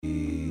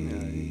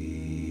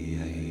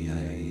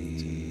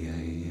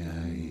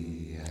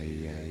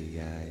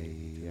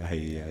till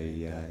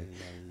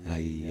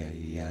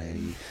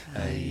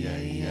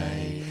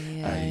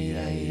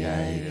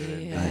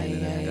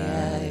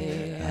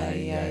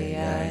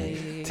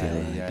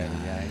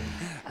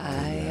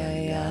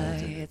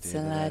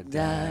I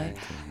die.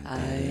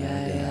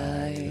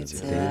 Till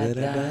I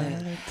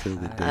die. Till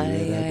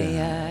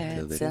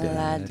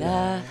I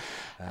die.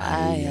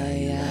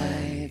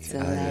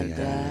 Till I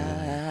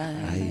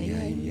die.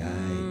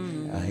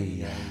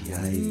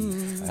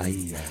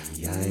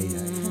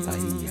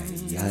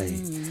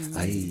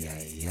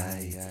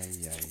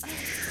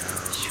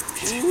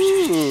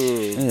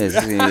 It's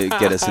gonna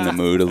get us in the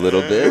mood a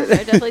little bit.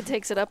 It definitely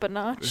takes it up a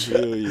notch.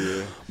 Hell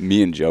yeah.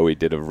 Me and Joey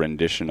did a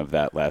rendition of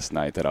that last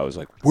night that I was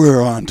like,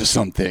 we're on to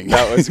something.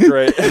 That was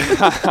great.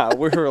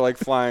 We were like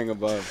flying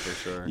above for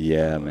sure.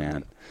 Yeah,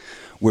 man.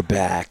 We're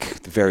back.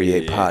 The Very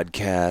 8 Yeah.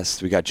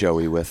 podcast. We got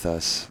Joey with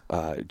us.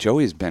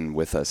 Joey's been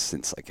with us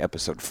since like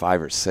episode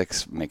 5 or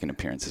 6, making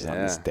appearances on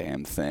this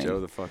damn thing. Joe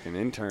the fucking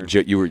intern.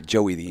 You were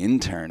Joey the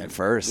intern at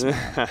first.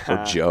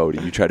 Or Joe.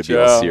 Did you try to be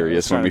Joe. all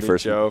serious I when was we trying to be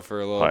first... Joe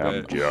for a little Hi,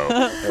 bit. I'm Joe.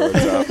 Hey,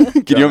 what's up?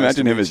 Can Joe, you nice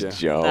imagine to him meet as you.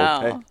 Joe?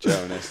 No. Hey,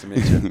 Joe, nice to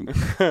meet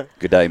you.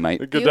 Good day, mate.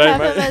 Good You day, have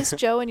mate. him as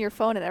Joe in your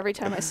phone, and every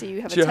time I see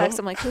you have a Joe? text,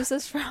 I'm like, who's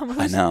this from?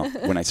 I know.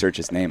 When I search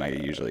his name, I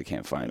usually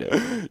can't find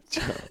it.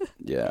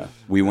 Yeah.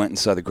 We went and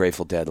saw the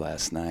Grateful Dead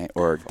last night,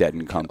 or Dead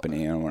and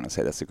Company. I don't want to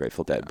say that's the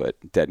Grateful Dead, but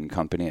Dead and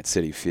Company at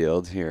Citi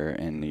Field here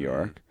in New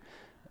York.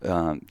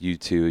 You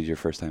two, your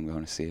first time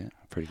going to see it?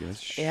 Pretty good.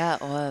 Yeah,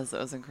 it was. It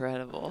was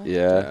incredible.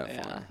 Yeah.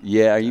 Yeah.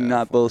 Yeah, are you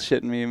not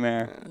bullshitting me,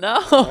 Mare? No.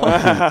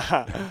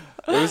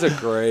 It was a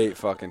great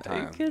fucking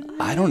time.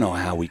 I don't know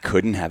how we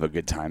couldn't have a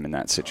good time in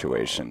that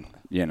situation,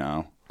 you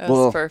know? It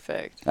was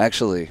perfect.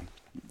 Actually,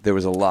 there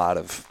was a lot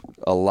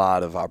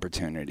of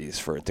opportunities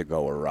for it to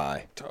go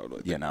awry,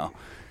 Totally. you know?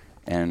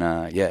 And,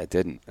 yeah, it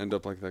didn't. End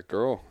up like that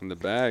girl in the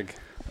bag.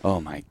 Oh,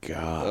 my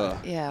God.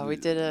 Ugh. Yeah, we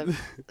did a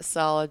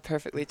solid,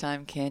 perfectly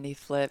timed candy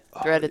flip,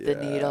 threaded the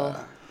needle,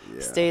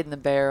 stayed in the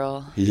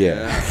barrel.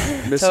 Yeah.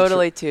 Missed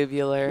Totally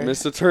tubular.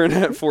 Missed a turn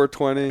at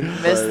 420.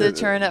 Missed the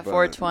turn at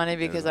 420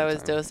 because I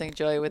was dosing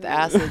Joey with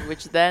acid,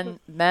 which then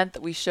meant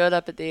that we showed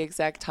up at the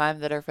exact time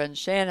that our friend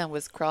Shannon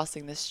was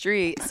crossing the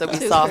street, so we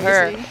Too saw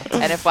her. crazy.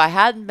 And if I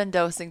hadn't been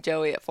dosing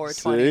Joey at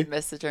 420 See? and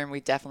missed the turn, we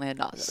definitely had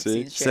not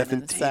See? seen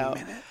Shannon. 17 So,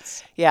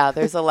 minutes. yeah,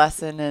 there's a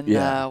lesson in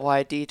Yeah.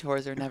 why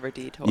detours are never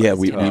detours. Yeah,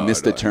 we Totally.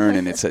 missed the turn,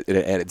 and it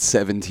added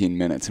 17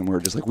 minutes, and we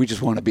were just like, we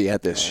just want to be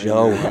at this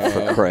show,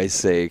 for Christ's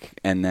sake.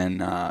 And then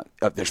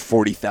there's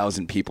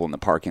 40,000 people in the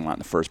parking lot,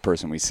 and the first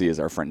person we see is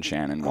our friend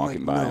Shannon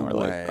walking by, and we're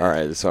way. like, all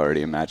right, it's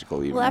already a magical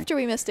evening. Well, after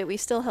we missed it, we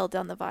still held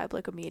down the vibe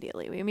like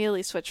immediately. We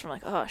immediately switched from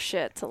like, oh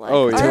shit, to like,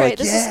 Oh, yeah. all To, right, like,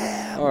 this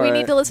yeah, is, all we need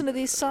right. to listen to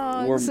these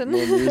More songs. and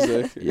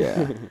music.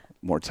 Yeah,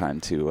 more time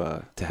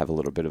to have a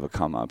little bit of a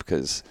come up,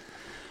 because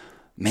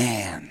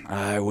man,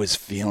 I was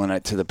feeling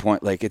it to the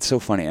point, like, it's so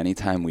funny.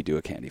 Anytime we do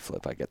a candy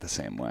flip, I get the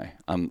same way.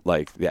 I'm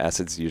like, the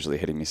acid's usually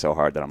hitting me so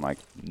hard that I'm like,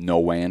 no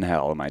way in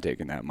hell am I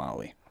taking that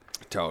Molly.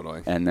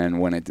 Totally. And then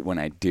when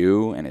I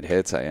do and it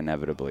hits, I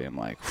inevitably am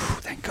like,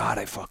 thank God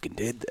I fucking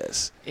did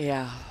this.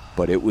 Yeah.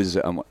 But it was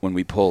when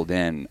we pulled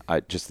in,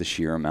 just the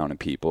sheer amount of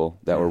people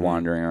that were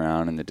wandering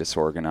around, and the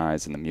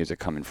disorganized, and the music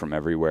coming from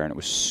everywhere, and it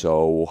was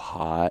so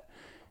hot.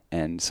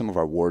 And some of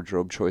our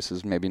wardrobe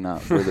choices maybe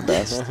not were the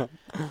best.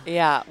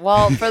 Yeah.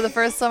 Well, for the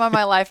first time in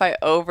my life, I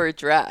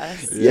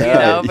overdressed, Yeah. you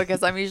know,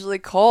 because I'm usually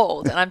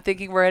cold. And I'm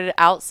thinking we're at an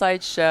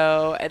outside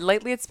show. And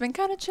lately it's been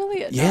kind of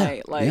chilly at Yeah,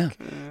 night. Like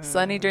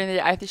sunny during the day.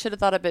 I should have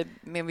thought a bit,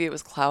 maybe it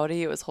was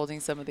cloudy. It was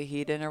holding some of the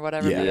heat in or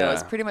whatever. Yeah. But no, it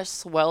was Yeah. pretty much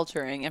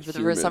sweltering. And for the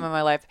first time Humid. in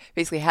my life,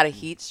 basically had a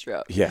heat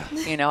stroke. Yeah.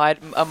 You know, I had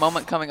a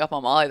moment coming up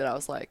on Molly that I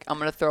was like, I'm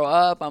going to throw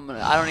up.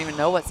 I don't even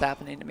know what's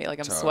happening to me. Like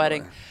I'm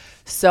sweating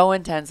so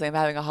intensely. I'm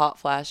having a hot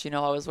flash. You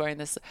know, I was wearing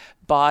this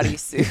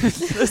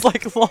bodysuit, this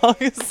like long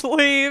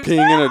sleeve.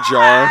 Peeing in a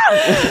jar.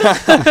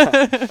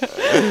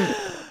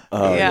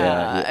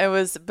 Yeah, it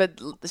was. But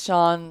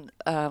Sean,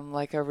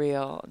 like a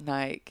real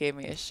knight, gave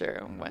me a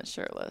shirt and went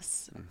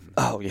shirtless.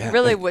 Oh, yeah.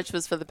 Really, which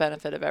was for the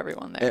benefit of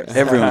everyone there. So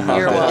Everyone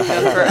you're loved it.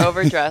 welcome for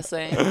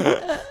overdressing.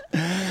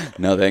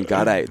 No, thank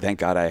God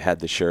I had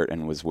the shirt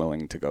and was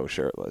willing to go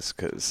shirtless,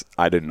 because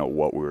I didn't know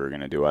what we were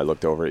going to do. I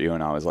looked over at you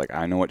and I was like,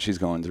 I know what she's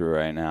going through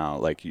right now.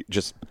 Like,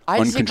 just I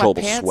just take my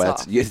uncontrollable pants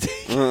sweats. off.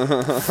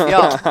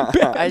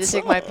 You- I just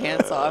take my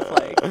pants off.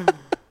 Like,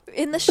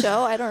 in the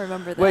show, I don't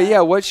remember that. Wait, yeah,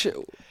 what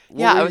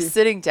yeah, were I was you-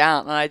 sitting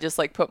down and I just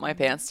like put my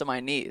pants to my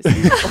knees.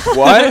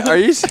 What? Are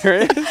you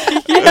serious?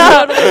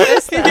 Yeah,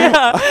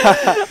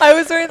 I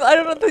was wearing. I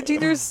don't know. The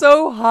jeans are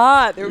so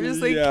hot. They were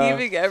just like Yeah.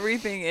 keeping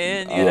everything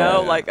in. You Oh,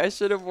 know, yeah. like I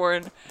should have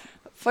worn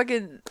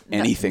fucking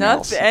Anything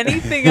else.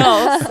 anything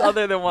else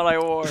other than what I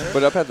wore.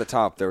 But up at the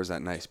top, there was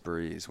that nice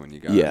breeze when you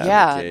got Yeah. out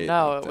Yeah, of the gate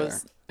no, up it there.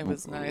 was. It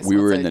was nice. We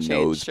were once in I the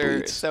changed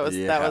shirts. nosebleeds. So that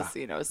Yeah. was,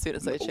 you know, as soon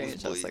as I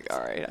changed, I was like, all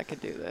right, I can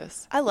do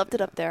this. I loved it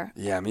up there.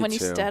 Yeah, me when too.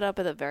 you stood up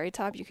at the very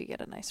top, you could get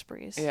a nice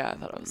breeze. Yeah, I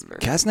thought it was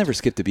perfect. Cass never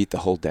skipped a beat the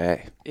whole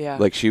day. Yeah.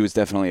 Like, she was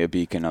definitely a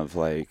beacon of,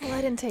 like, Well, I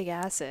didn't take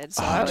acid,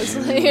 so Oh, I was,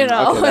 geez. you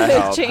know, Okay, that it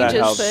helped, that changes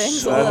helped,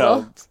 things that a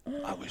little. helped.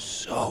 I was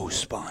so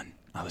spun.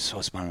 I was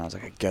so spun. I was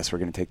like, I guess we're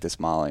gonna take this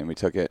Molly, and we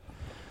took it.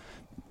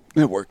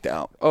 It worked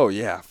out. Oh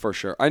yeah, for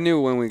sure. I knew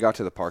when we got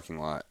to the parking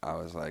lot, I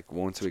was like,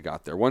 once we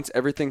got there, once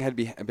everything had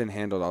been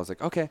handled, I was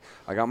like, okay,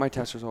 I got my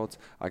test results,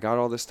 I got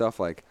all this stuff,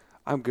 like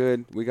I'm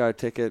good. We got a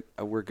ticket,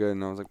 we're good.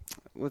 And I was like,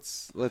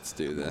 let's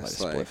do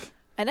this. Like,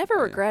 I never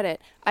regret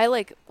it. I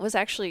was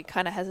actually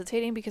kind of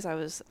hesitating because I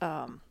was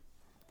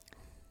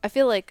I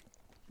feel like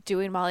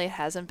doing Molly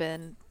hasn't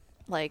been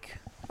like,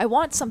 I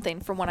want something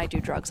from when I do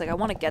drugs. Like I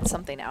want to get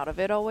something out of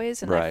it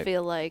always, and I Right.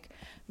 feel like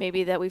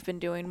maybe that we've been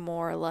doing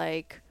more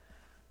like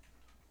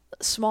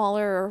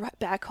smaller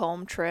back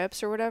home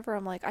trips or whatever.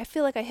 I'm like, I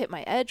feel like I hit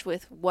my edge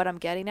with what I'm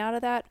getting out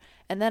of that.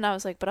 And then I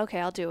was like, but okay,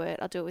 I'll do it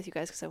with you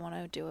guys because I want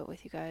to do it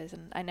with you guys,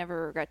 and I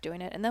never regret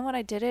doing it. And then when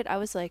I did it, I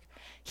was like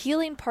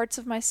healing parts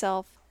of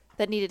myself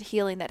that needed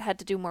healing, that had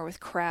to do more with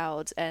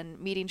crowds and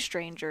meeting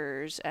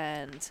strangers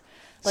and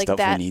like stuff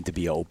that. we need to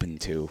be open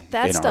to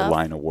that in stuff. our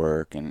line of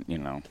work, and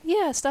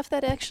Yeah, stuff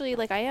that actually,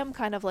 like, I am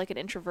kind of like an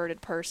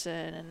introverted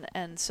person,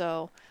 and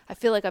so I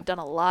feel like I've done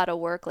a lot of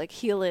work like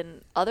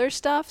healing other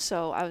stuff,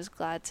 so I was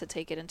glad to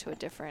take it into a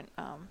different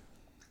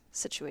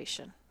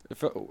situation. It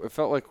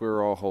felt like we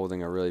were all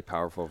holding a really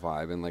powerful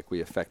vibe, and like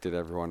we affected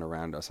everyone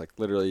around us. Like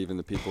literally, even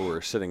the people we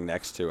were sitting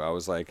next to. I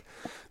was like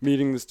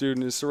meeting this dude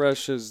and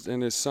Suresh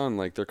and his son.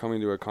 Like they're coming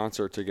to a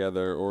concert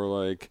together, or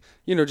like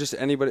just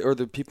anybody, or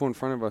the people in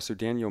front of us who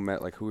Daniel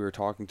met, like who we were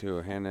talking to,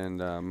 Hannah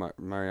and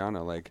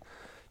Mariana. Like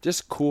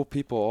just cool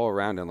people all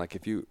around. And like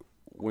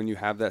when you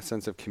have that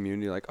sense of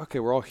community, like, okay,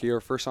 we're all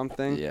here for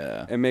something.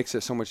 Yeah. It makes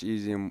it so much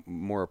easier and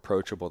more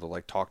approachable to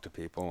like talk to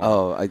people.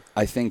 Oh,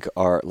 I think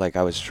I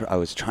was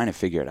trying to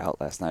figure it out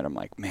last night. I'm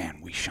like, man,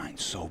 we shine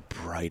so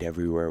bright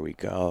everywhere we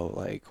go.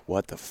 Like,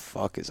 what the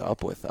fuck is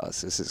up with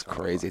us? This is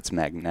crazy. It's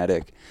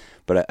magnetic.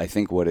 But I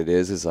think what it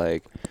is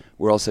like,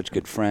 we're all such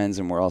good friends,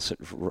 and we're all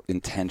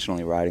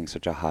intentionally riding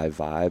such a high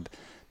vibe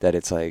that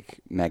it's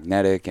like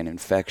magnetic and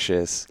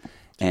infectious.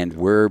 And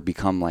we're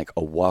become like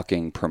a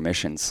walking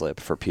permission slip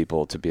for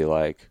people to be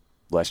like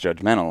less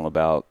judgmental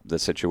about the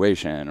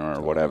situation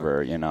or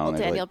whatever, Well,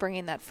 Daniel like,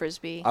 bringing that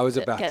frisbee, I was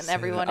about to getting say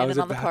everyone that. I in was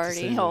on the about to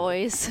say party that.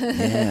 always.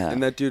 yeah.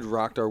 And that dude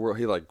rocked our world.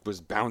 He like was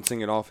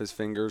bouncing it off his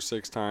fingers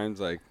 6 times.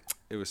 Like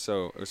it was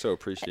so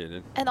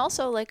appreciated. And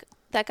also, like,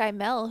 that guy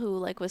Mel, who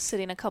like was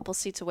sitting a couple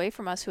seats away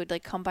from us, who had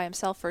like come by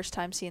himself first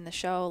time seeing the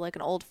show, like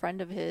an old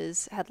friend of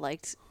his had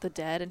liked The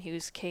Dead, and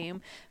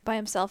came by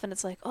himself, and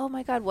it's like, oh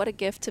my god, what a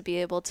gift to be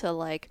able to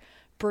like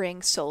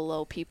bring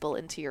solo people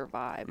into your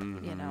vibe,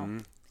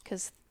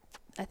 because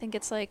I think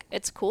it's like,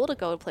 it's cool to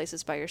go to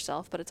places by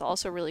yourself, but it's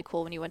also really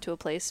cool when you went to a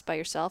place by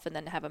yourself and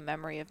then have a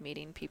memory of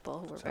meeting people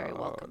who were very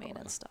welcoming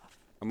and stuff.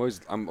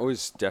 I'm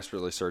always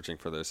desperately searching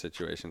for those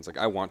situations. Like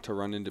I want to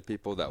run into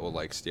people that will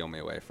like steal me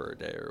away for a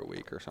day or a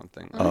week or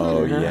something.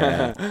 Oh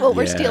yeah. Well,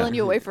 we're Yeah. stealing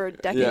you away for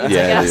decades,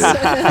 Yeah. I Yeah,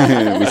 guess.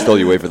 dude. We stole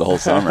you away for the whole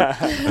summer.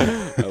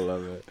 I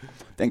love it.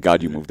 Thank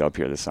God you moved up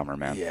here this summer,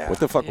 man. Yeah. What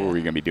the fuck were we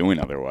Yeah. gonna be doing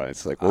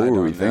otherwise? Like, what I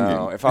were we don't thinking?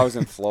 know. If I was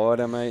in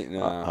Florida, mate,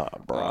 no.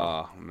 Bro.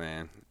 Oh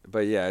man.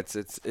 But yeah,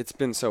 it's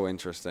been so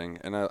interesting,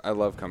 and I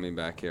love coming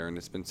back here, and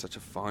it's been such a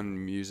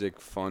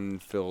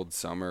fun-filled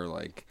summer,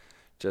 like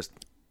just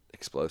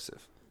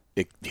explosive.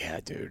 Yeah,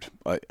 dude.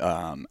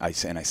 I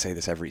say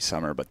this every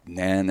summer, but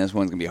man, this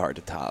one's gonna be hard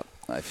to top.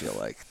 I feel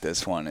like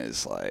this one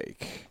is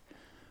like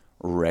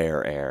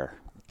rare air.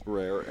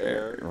 Rare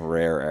air.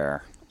 Rare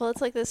air. Well,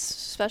 it's like this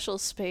special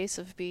space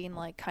of being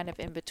like kind of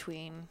in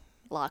between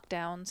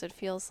lockdowns, it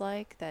feels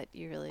like, that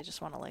you really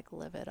just want to like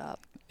live it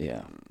up,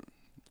 Yeah.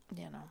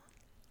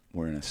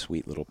 We're in a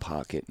sweet little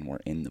pocket, and we're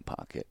in the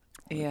pocket.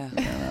 Yeah.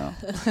 You know?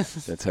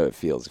 That's how it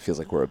feels. It feels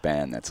like we're a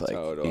band that's like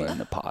Totally. in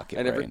the pocket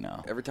And right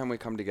now. every time we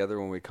come together,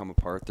 when we come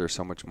apart, there's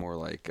so much more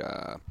like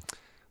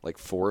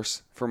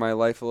force for my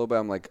life a little bit.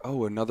 I'm like,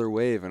 oh, another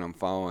wave, and I'm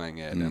following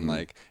it, and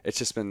like it's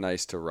just been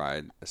nice to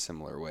ride a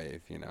similar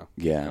wave,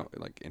 Yeah.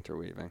 like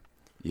interweaving.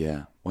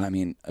 Yeah. Well, I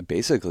mean,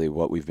 basically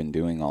what we've been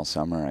doing all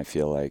summer, I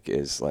feel like,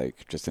 is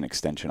like just an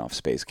extension off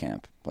Space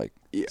Camp. Like,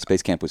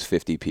 Space Camp was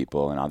 50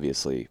 people, and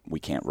obviously we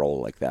can't roll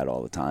like that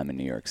all the time in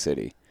New York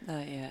City.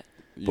 Not yet.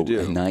 You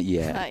do. Not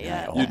yet. Not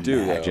yet. Oh, You do,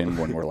 though. Imagine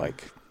when we're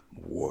like,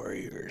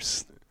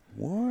 warriors.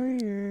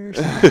 Warriors.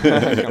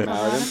 Come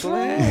out and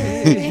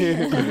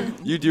play.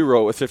 You do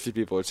roll with 50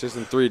 people. It's just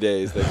in 3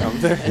 days they come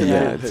there.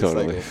 Yeah, It's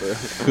totally.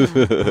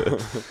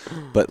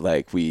 But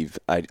like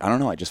I don't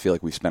know. I just feel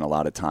like we've spent a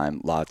lot of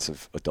time, lots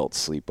of adult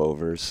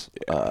sleepovers.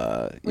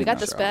 We got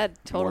this bed,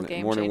 total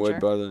game Morning changer. Wood,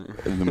 brother.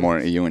 In the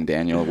morning, you and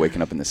Daniel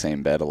waking up in the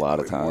same bed a lot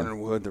of time.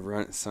 Morning Wood,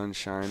 the sun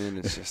shining.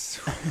 It's just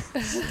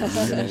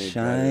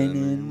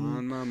shining.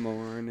 on my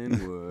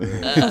morning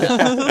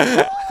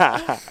wood.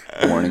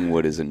 Morning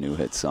Wood is a new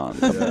hit song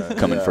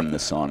coming from the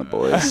Sauna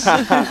Boys.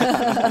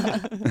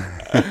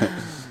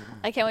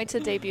 I can't wait to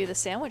debut the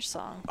sandwich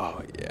song.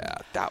 Oh yeah,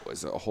 that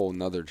was a whole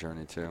nother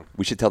journey too.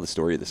 We should tell the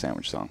story of the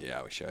sandwich song.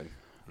 Yeah, we should.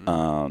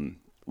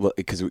 Well,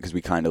 because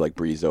we kind of like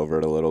breezed over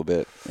it a little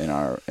bit we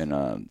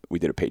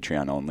did a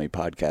Patreon only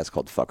podcast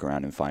called Fuck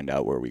Around and Find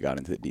Out, where we got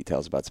into the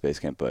details about Space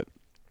Camp, but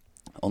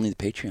only the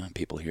Patreon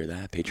people hear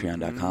that.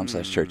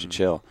 Patreon.com/Church of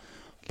Chill.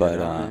 But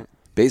on it.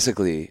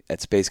 basically,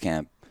 at Space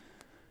Camp,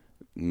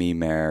 me,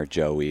 Mare,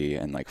 Joey,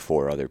 and like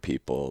 4 other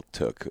people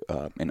took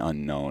an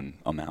unknown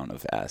amount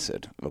of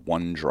acid,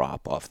 1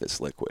 drop off this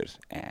liquid,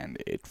 and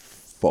it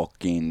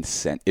fucking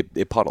sent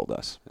it puddled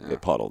us. Yeah.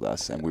 It puddled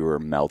us, and we were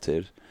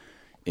melted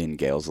in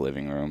Gail's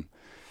living room,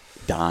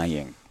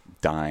 dying.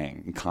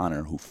 And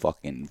Connor, who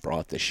fucking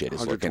brought the shit, is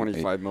looking.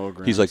 125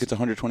 milligrams. He's like, it's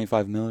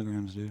 125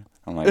 milligrams, dude.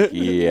 I'm like,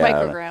 yeah.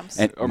 Micrograms.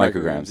 And Or micrograms,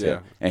 micrograms, yeah. yeah.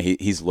 And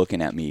he's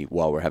looking at me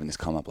while we're having this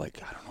come up, like,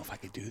 I don't know if I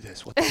could do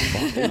this. What the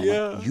fuck? And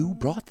I'm like, you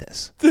brought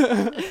this.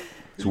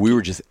 So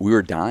we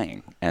were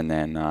dying. And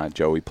then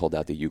Joey pulled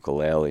out the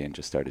ukulele and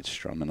just started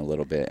strumming a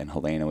little bit. And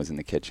Helena was in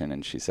the kitchen,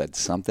 and she said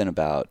something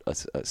about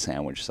a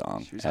sandwich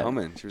song. She was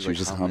humming. She was like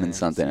just humming humming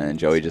something. And then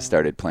Joey just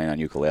started playing on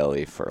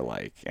ukulele for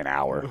like an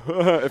hour.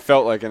 It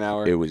felt like an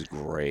hour. It was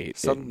great.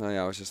 Suddenly,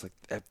 I was just like,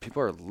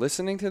 people are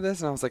listening to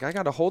this, and I was like, I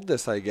gotta hold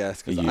this, I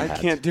guess, because You I had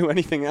can't do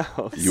anything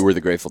else. You were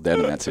the Grateful Dead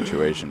in that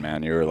situation,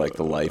 man. You were like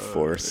the life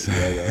force.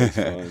 Yeah, that was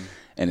fun.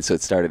 And so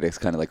it started as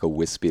kind of like a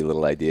wispy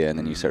little idea, and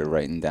then you started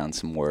writing down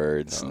some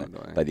words. And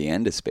Totally. by the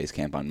end of Space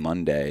Camp on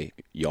Monday,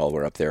 y'all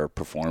were up there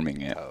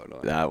performing it.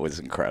 Totally. That was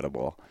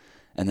incredible.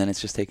 And then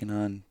it's just taken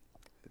on.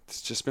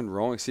 It's just been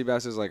rolling.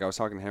 Seabass is like, I was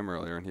talking to him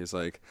earlier, and he's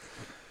like,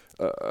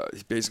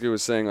 he basically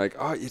was saying like,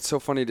 oh, it's so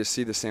funny to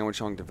see the sandwich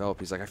song develop.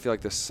 He's like, I feel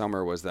like this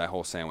summer was that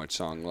whole sandwich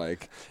song.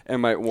 Like,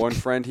 and my one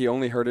friend, he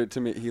only heard it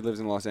to me. He lives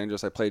in Los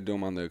Angeles. I played to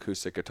him on the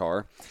acoustic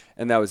guitar,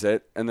 and that was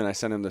it. And then I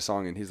sent him the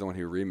song, and he's the one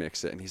who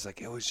remixed it. And he's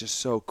like, it was just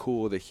so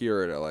cool to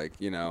hear it. Like,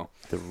 The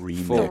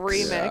remix. The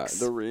remix.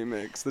 Yeah, the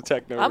remix, the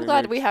techno. I'm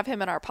glad remix. we have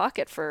him in our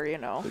pocket for, Yeah.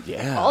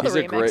 all the He's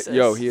a remixes.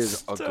 great, he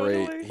is a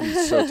Totally. great.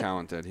 He's so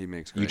talented. He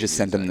makes. Great You just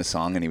sent him the music.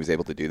 song, and he was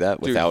able to do that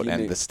Dude, without he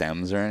any made- the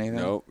stems or anything?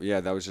 Nope. Yeah,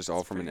 that was just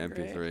all from an pretty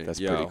MP3. great. That's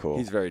Yo, pretty cool.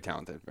 He's very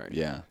talented. Very.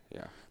 Yeah.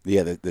 Yeah.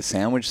 Yeah, the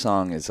sandwich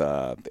song is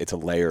it's a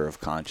layer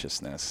of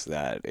consciousness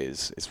that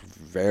is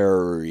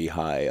very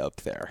high up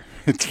there.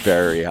 It's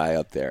very high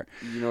up there.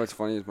 You know what's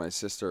funny is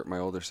my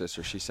older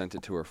sister, she sent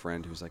it to her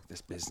friend who's like this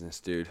business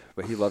dude,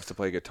 but he loves to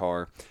play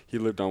guitar. He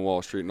lived on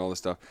Wall Street and all this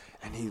stuff,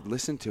 and he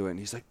listened to it and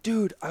he's like,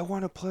 dude, I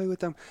want to play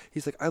with them.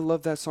 He's like, I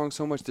love that song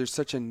so much. There's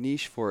such a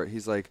niche for it.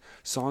 He's like,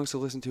 songs to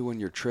listen to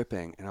when you're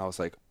tripping. And I was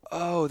like,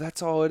 oh,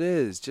 that's all it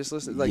is. Just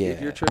listen. Like if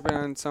Yeah. you're tripping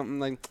on something,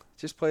 like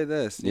just play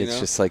this. You It's know?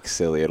 just like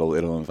silly. It'll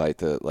invite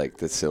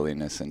the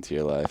silliness into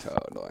your life.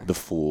 Totally. The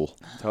fool.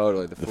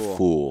 Totally the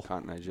fool.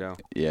 Cotton Eye Joe.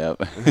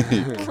 Yep.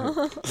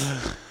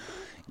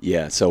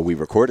 Yeah, so we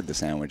recorded the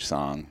sandwich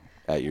song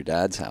at your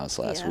dad's house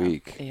last Yeah.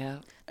 week. Yeah.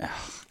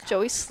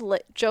 Joey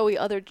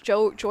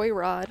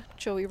Rodriguez.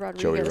 Joey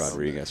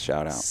Rodriguez,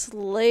 shout out.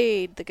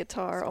 Slayed the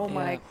guitar. Oh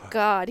my Yeah.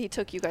 God, he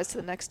took you guys to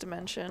the next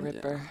dimension.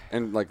 Ripper.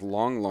 And like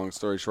long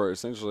story short,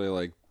 essentially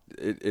like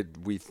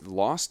we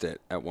lost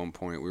it at one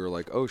point. We were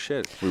like, oh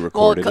shit. We Well,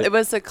 recorded it it.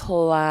 was a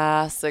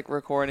classic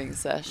recording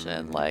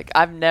session. Like,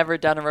 I've never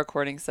done a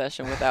recording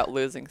session without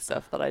losing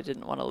stuff that I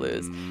didn't want to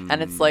lose.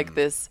 And it's like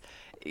this,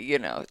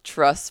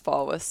 trust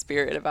fall with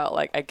spirit about,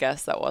 like, I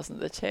guess that wasn't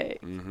the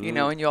take. And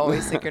you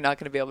always think you're not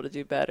going to be able to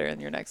do better, and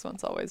your next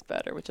one's always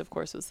better, which, of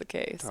course, was the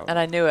case. And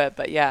I knew it.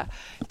 But, yeah,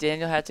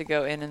 Daniel had to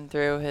go in and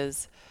through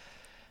his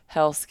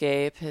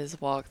hellscape, his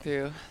walk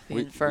through the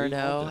We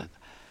inferno. loved it.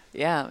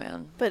 Yeah,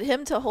 man. But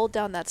him to hold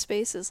down that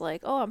space is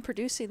like, oh, I'm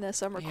producing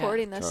this, I'm Yeah.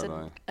 recording this,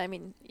 Totally. and I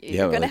mean, Yeah,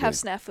 you're gonna like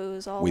have we-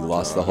 snafus all. We along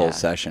lost way. the whole Yeah.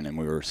 session, and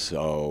we were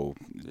so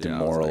Yeah, I was like, of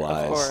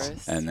demoralized.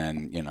 course. And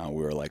then, we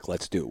were like,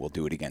 let's do it. We'll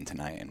do it again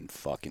tonight and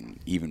fucking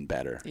even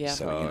better. Yeah.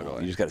 So,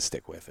 Totally. you just got to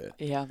stick with it.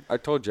 Yeah. I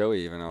told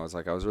Joey even, I was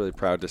really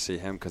proud to see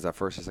him because at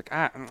first he's like,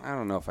 I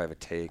don't know if I have a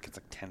take. It's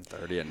like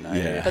 10:30 at night.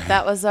 Yeah. But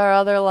that was our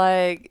other,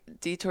 like,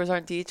 detours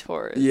aren't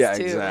detours. Yeah,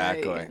 too,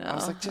 exactly. Right? I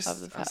was like, of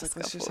the past let's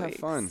just couple have weeks.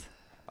 fun.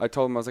 I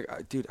told him, I was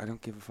like, dude, I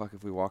don't give a fuck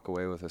if we walk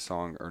away with a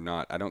song or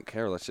not. I don't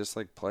care. Let's just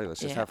like play.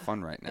 Let's just Yeah. have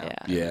fun right now. Yeah.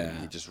 And then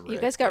Yeah. He just You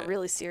guys got ripped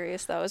really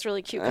serious though. It was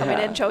really cute coming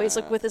in. Joey's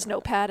like with his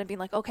notepad and being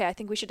like, "Okay, I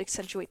think we should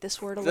accentuate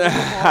this word a little bit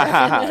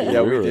more."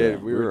 Yeah, We we were-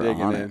 did. We we were were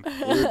digging on in.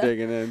 We were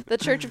digging in. The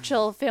Church of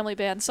Chill Family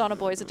Band Sauna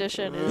Boys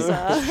edition is.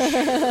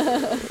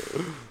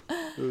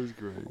 It was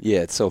great. Yeah,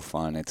 it's so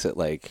fun. It's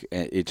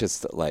it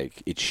just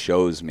like it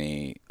shows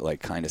me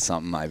like kind of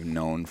something I've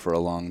known for a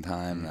long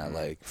time that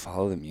like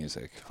follow the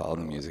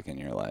music in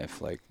your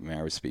life. Like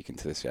I was speaking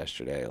to this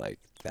yesterday. Like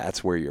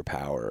that's where your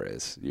power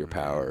is. Your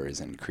power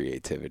is in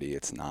creativity.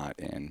 It's not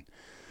in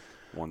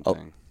One Oh,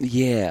 thing.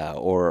 yeah,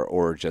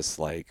 or just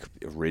like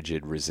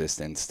rigid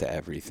resistance to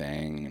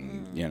everything,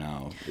 and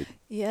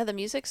Yeah, the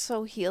music's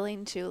so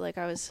healing too. Like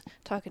I was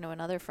talking to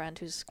another friend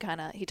who's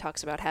he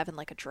talks about having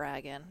like a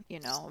dragon,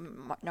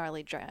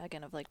 gnarly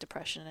dragon of like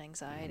depression and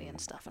anxiety and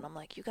stuff. And I'm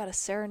like, you gotta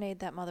serenade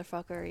that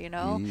motherfucker,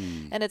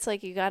 And it's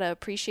like you gotta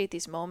appreciate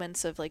these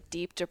moments of like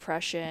deep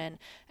depression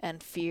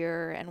and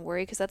fear and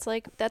worry, because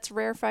that's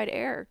rarefied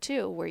air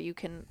too, where you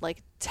can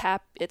like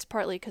tap. It's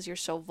partly because you're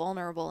so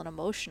vulnerable and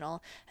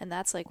emotional, and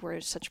that's like where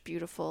such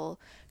beautiful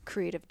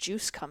creative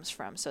juice comes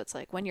from. So it's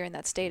like when you're in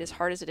that state, as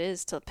hard as it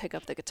is to pick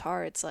up the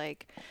guitar, it's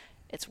like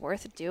it's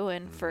worth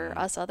doing for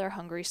us other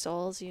hungry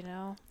souls, you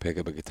know. Pick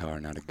up a guitar,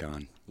 not a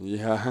gun.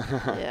 Yeah.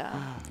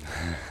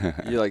 Yeah.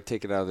 You like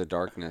take it out of the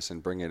darkness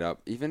and bring it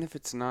up, even if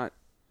it's not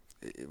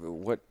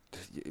what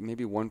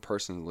maybe one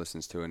person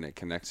listens to it and it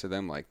connects to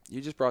them. Like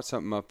you just brought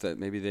something up that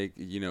maybe they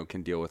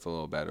can deal with a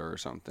little better or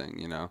something.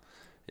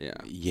 Yeah.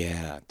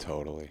 Yeah,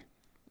 totally.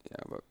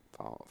 Yeah, but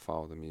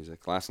follow the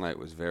music. Last night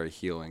was very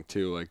healing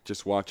too. Like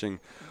just watching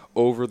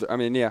over the. I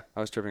mean, yeah, I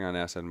was tripping on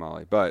acid and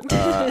Molly, but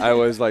I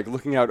was like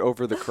looking out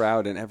over the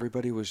crowd and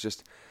everybody was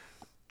just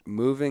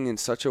moving in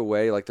such a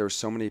way, like there were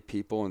so many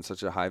people in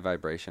such a high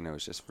vibration. It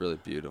was just really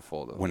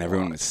beautiful. When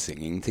everyone was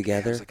singing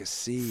together, it was like a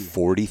sea.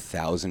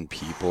 40,000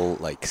 people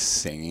like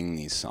singing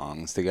these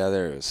songs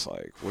together. It was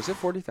like, was it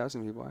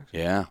 40,000 people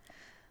actually? Yeah.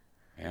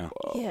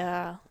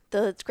 Yeah.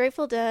 The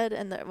Grateful Dead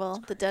and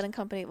the Dead and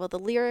Company. Well, the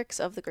lyrics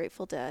of the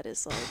Grateful Dead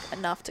is like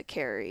enough to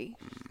carry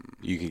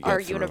You could get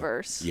our through.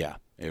 universe. Yeah,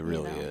 it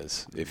really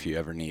is. If you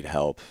ever need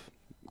help,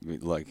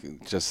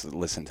 like just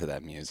listen to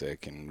that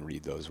music and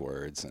read those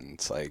words, and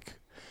it's like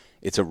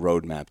it's a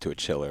roadmap to a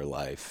chiller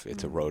life.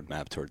 It's a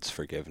roadmap towards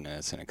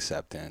forgiveness and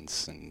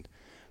acceptance and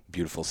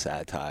beautiful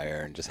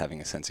satire and just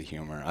having a sense of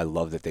humor. I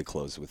love that they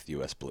closed with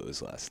U.S.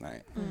 Blues last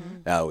night.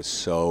 That was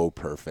so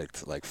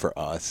perfect, like for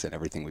us and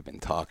everything we've been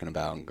talking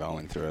about and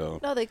going through.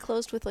 No, they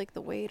closed with like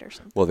The Wait or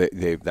something. Well,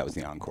 they that was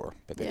the encore,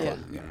 but they Yeah.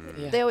 closed.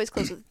 Yeah. They always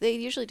close with. They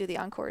usually do the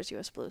encore as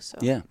U.S. Blues, so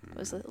Yeah. it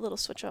was a little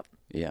switch up.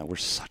 Yeah, we're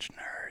such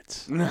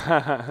nerds.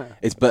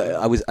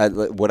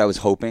 What I was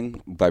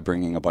hoping by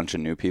bringing a bunch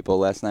of new people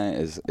last night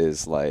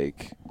is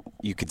like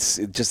you could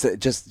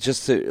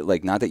just to,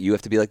 like, not that you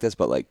have to be like this,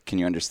 but like, can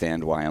you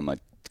understand why I'm a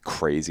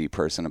crazy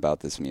person about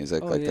this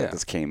music? That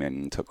this came in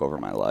and took over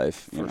my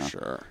life. For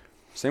sure.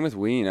 Same with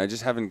Ween. I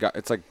just haven't got.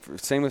 It's like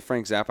same with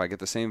Frank Zappa. I get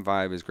the same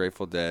vibe as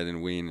Grateful Dead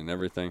and Ween and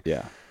everything.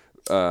 Yeah.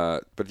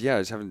 But yeah, I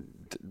just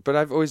haven't. But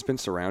I've always been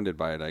surrounded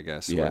by it, I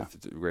guess. Yeah.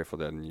 With Grateful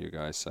Dead and you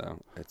guys, so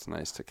it's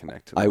nice to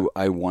connect to that.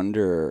 I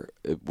wonder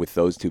with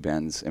those two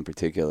bands in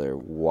particular,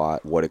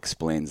 what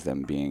explains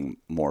them being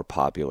more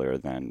popular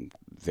than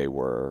they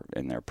were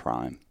in their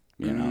prime.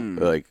 You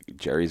know, like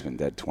Jerry's been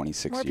dead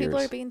 26 More years. people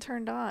are being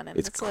turned on, and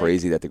It's it's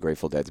crazy that the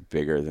Grateful Dead's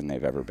bigger than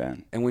they've ever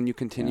been. And when you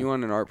continue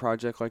on an art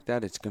project like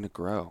that, it's going to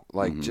grow.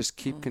 Like, just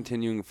keep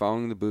continuing,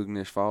 following the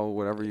Boognish, follow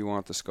whatever you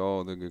want, the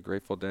Skull, the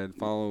Grateful Dead,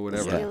 follow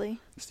whatever. Steely.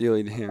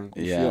 Steely Dan.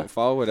 Yeah.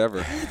 Follow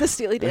whatever. The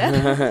Steely Dan.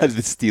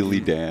 The Steely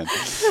Dan.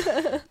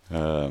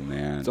 Oh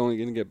man. It's only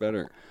going to get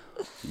better.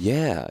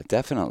 Yeah,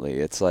 definitely.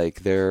 It's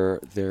like they're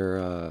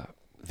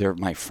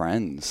my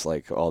friends,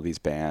 like all these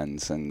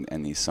bands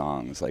and these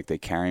songs. Like they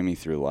carry me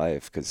through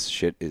life because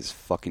shit is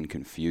fucking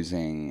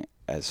confusing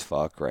as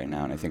fuck right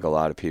now. And I think a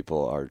lot of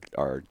people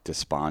are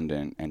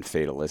despondent and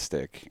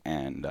fatalistic,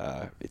 and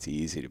it's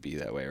easy to be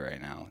that way right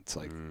now. It's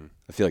like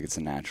I feel like it's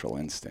a natural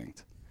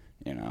instinct,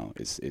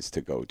 is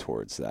to go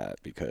towards that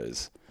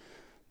because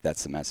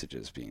that's the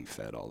messages being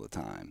fed all the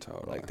time.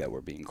 Totally. Like that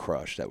we're being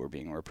crushed, that we're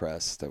being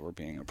repressed, that we're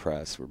being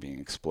oppressed, we're being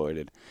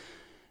exploited.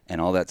 And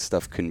all that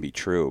stuff can be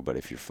true, but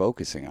if you're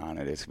focusing on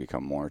it, it's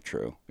become more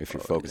true. If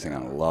you're focusing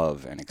on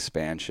love and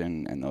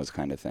expansion and those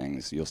kind of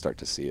things, you'll start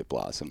to see it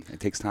blossom. It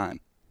takes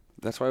time.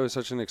 That's why it was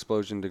such an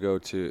explosion to go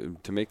to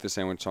make the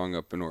Sandwich Song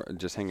up and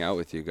just hang out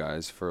with you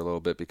guys for a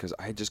little bit, because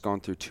I had just gone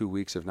through 2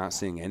 weeks of not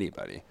seeing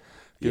anybody.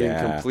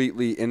 Getting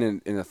completely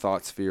in a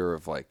thought sphere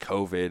of like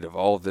COVID, of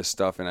all of this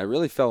stuff, and I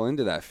really fell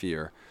into that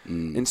fear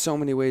in so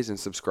many ways and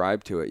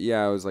subscribed to it.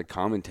 Yeah, I was like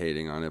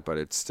commentating on it, but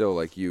it's still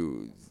like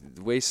you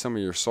waste some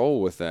of your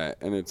soul with that,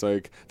 and it's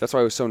like that's why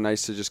it was so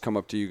nice to just come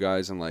up to you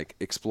guys and like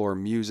explore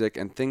music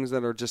and things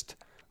that are just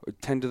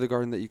tend to the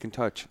garden that you can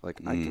touch. Like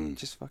I can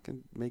just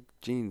fucking make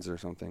jeans or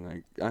something.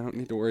 Like I don't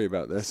need to worry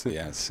about this.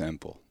 Yeah,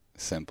 simple.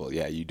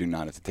 Yeah, you do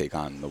not have to take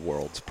on the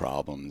world's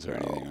problems or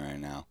anything right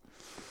now.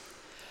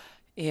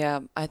 Yeah,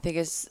 I think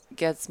it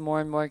gets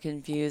more and more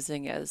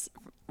confusing as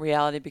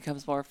reality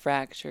becomes more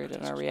fractured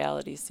and our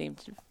realities seem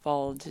to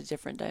fall into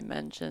different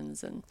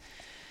dimensions, and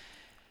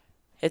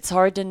it's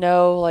hard to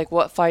know like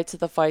what fights are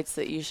the fights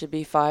that you should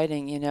be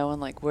fighting,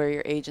 and like where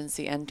your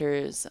agency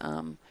enters,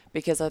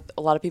 because a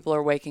lot of people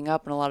are waking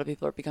up and a lot of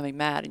people are becoming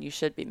mad, and you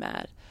should be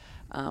mad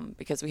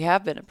because we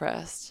have been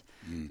oppressed,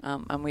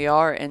 and we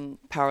are in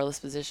powerless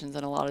positions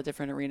in a lot of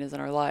different arenas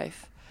in our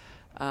life.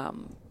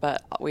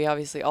 But we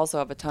obviously also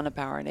have a ton of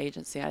power and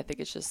agency. And I think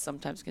it's just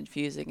sometimes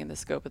confusing in the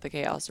scope of the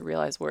chaos to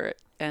realize where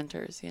it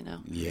enters,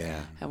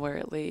 Yeah. and where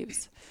it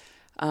leaves.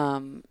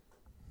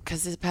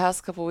 Because the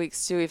past couple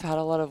weeks too, we've had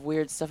a lot of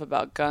weird stuff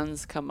about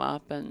guns come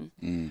up, and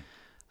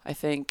I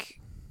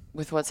think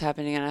with what's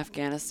happening in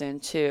Afghanistan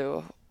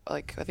too,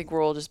 like I think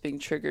we're all just being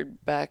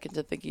triggered back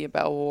into thinking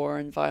about war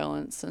and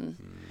violence and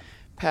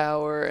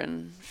power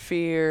and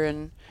fear,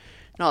 and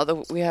not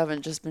that we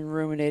haven't just been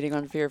ruminating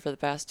on fear for the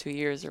past 2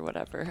 years or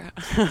whatever.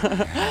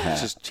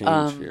 It's just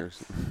change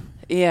fears.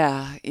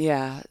 Yeah,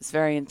 it's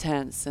very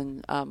intense,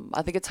 and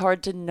I think it's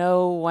hard to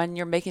know when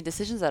you're making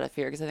decisions out of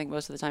fear, because I think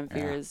most of the time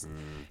fear is,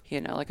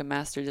 like a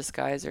master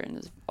disguiser, and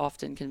is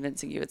often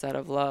convincing you it's out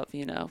of love,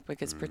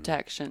 because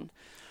protection.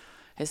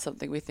 is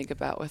something we think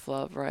about with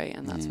love, right?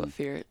 And that's what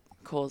fear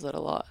calls it a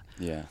lot.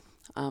 Yeah.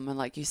 And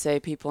like you say,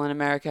 people in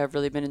America have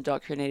really been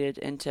indoctrinated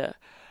into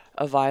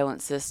a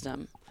violent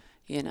system,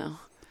 you know,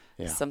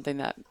 something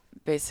that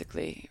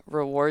basically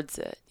rewards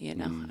it. You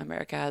know,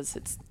 America has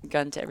its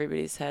gun to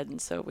everybody's head,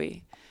 and so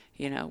we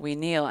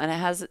kneel, and it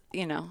has,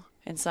 you know,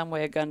 in some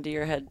way a gun to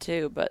your head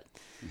too, but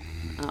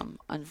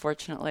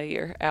unfortunately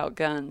you're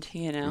outgunned,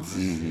 you know.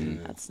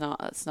 That's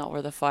not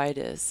where the fight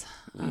is.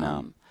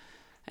 No.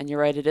 And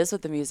you're right, it is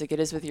with the music, it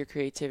is with your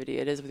creativity,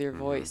 it is with your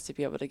voice to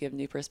be able to give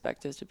new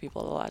perspectives to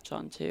people to latch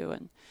on to.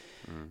 And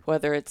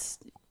whether it's,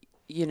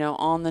 you know,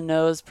 on the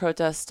nose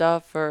protest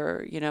stuff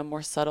or, you know,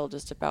 more subtle,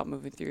 just about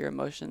moving through your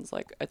emotions,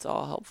 like it's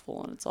all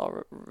helpful and it's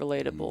all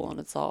relatable and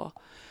it's all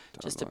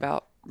just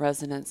about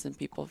resonance and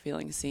people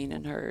feeling seen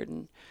and heard,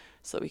 and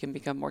so that we can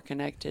become more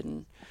connected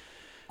and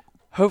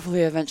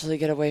hopefully eventually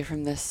get away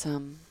from this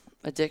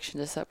addiction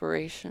to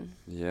separation.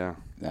 Yeah.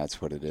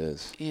 That's what it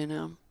is. You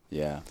know?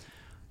 Yeah.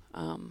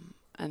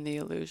 And the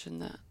illusion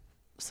that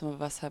some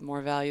of us have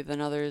more value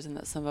than others and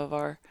that some of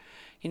our,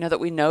 you know, that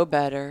we know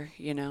better,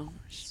 you know.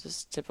 It's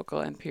just typical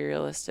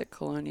imperialistic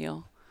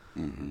colonial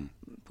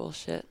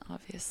bullshit,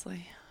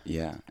 obviously.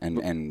 Yeah.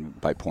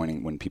 And by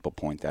when people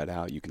point that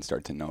out, you can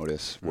start to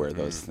notice where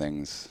those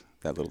things,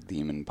 that little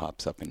demon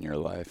pops up in your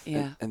life.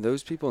 Yeah. And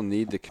those people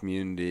need the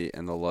community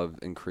and the love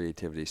and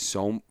creativity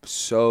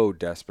so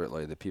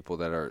desperately, the people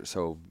that are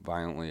so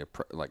violently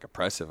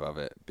oppressive of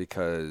it,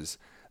 because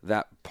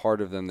that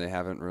part of them they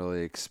haven't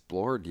really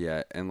explored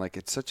yet. And like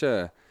it's such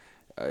a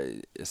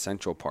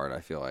essential part, I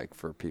feel like,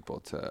 for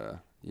people to,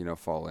 you know,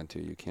 fall into.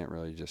 You can't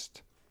really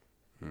just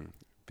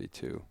be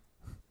too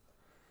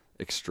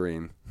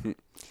extreme.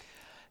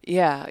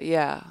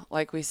 Yeah.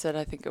 Like we said,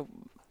 I think a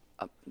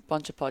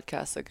bunch of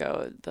podcasts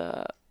ago,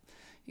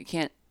 you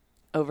can't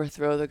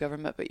overthrow the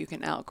government, but you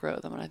can outgrow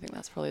them. And I think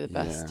that's probably the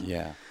best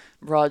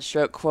broad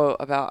stroke quote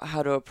about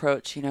how to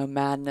approach, you know,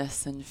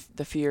 madness and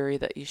the fury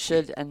that you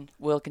should and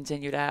will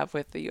continue to have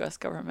with the U.S.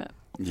 government.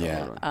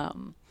 Yeah.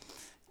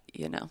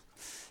 You know,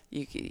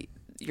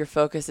 your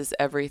focus is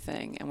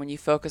everything. And when you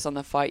focus on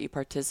the fight, you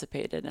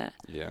participate in it.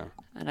 Yeah.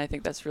 And I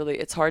think that's really,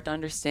 it's hard to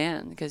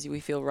understand because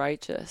we feel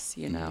righteous,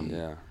 you know.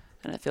 Yeah.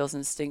 And it feels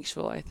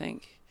instinctual, I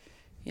think,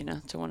 you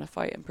know, to want to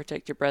fight and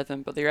protect your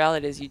brethren. But the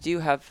reality is you do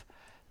have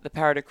the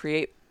power to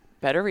create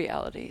better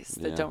realities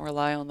that don't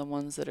rely on the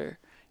ones that are,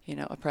 you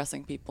know,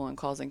 oppressing people and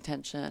causing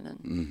tension.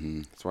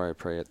 And That's why I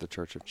pray at the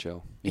Church of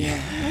Chill. yeah.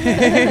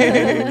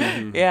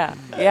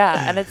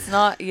 And it's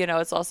not, you know,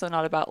 it's also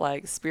not about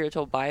like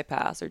spiritual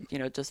bypass or, you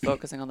know, just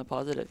focusing on the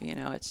positive, you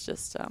know. It's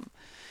just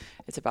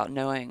it's about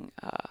knowing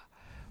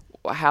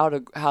how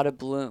to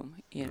bloom,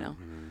 you know.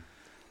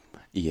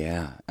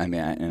 Yeah, I mean,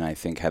 and I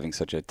think having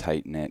such a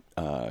tight-knit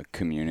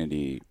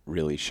community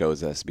really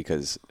shows us,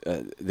 because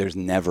there's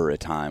never a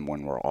time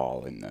when we're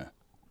all in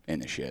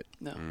the shit.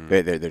 No.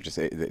 They're just,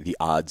 the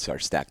odds are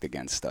stacked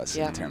against us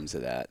in terms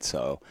of that.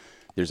 So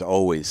there's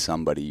always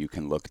somebody you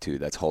can look to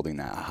that's holding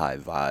that high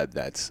vibe.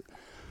 That's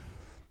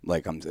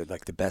like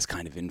the best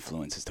kind of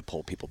influence is to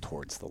pull people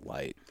towards the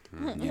light.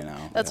 You know,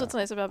 That's what's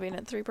nice about being in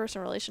a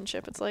 3-person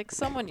relationship. It's like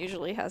someone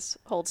usually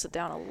holds it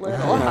down a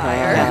little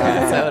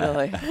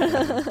higher.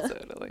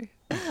 Totally.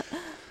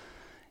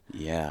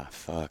 Yeah,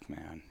 fuck,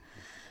 man.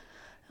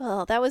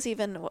 Well, that was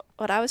even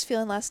what I was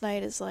feeling last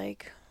night, is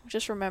like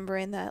just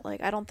remembering that,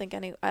 like, I don't think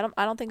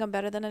I'm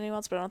better than anyone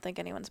else, but I don't think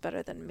anyone's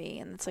better than me,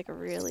 and it's like a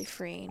really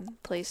freeing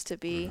place to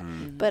be.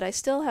 But I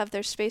still have,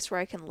 there's space where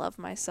I can love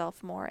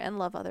myself more and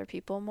love other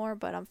people more,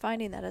 but I'm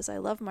finding that as I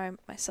love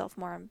myself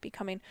more, I'm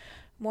becoming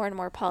more and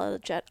more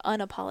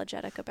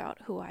unapologetic about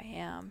who I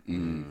am.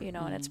 You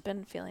know, and it's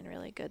been feeling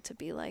really good to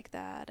be like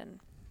that.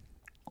 And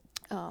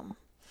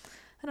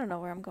I don't know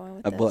where I'm going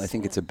with this. Well, I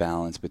think it's a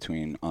balance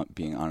between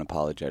being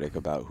unapologetic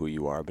about who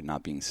you are, but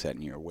not being set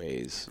in your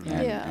ways,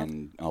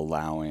 and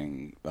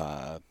allowing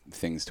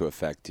things to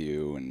affect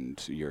you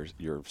and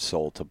your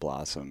soul to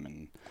blossom.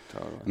 And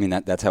I mean,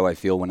 that's how I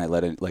feel when I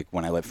let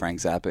Frank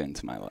Zappa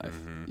into my life.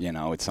 You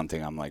know, it's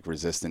something I'm like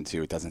resistant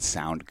to. It doesn't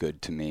sound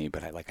good to me,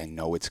 but I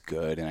know it's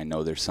good, and I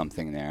know there's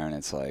something there, and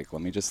it's like,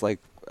 let me just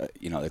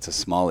you know, it's a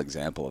small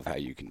example of how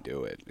you can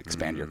do it.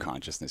 Expand your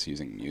consciousness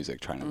using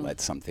music, trying to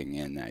let something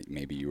in that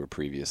maybe you were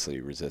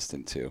previously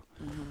resistant to,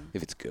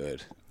 if it's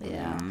good.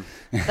 Yeah,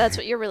 that's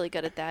what you're really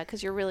good at, that,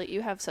 because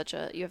you have such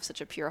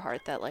a pure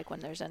heart that, like,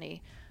 when there's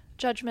any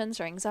judgments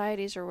or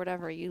anxieties or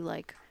whatever, you'll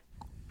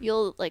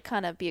like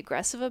kind of be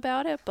aggressive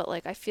about it, but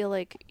like I feel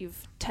like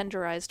you've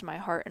tenderized my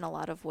heart in a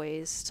lot of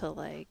ways to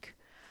like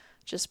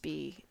just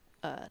be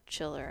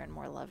chiller and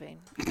more loving.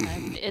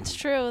 It's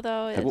true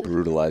though. It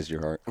brutalized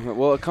your heart.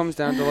 Well, it comes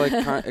down to like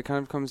it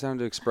kind of comes down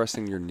to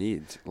expressing your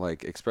needs,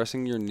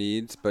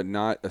 but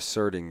not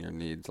asserting your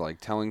needs.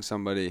 Like telling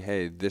somebody,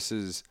 "Hey, this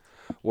is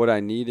what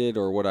I needed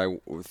or what I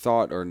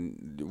thought or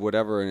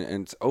whatever,"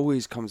 and it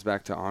always comes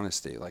back to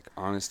honesty, like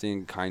honesty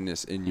and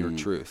kindness in your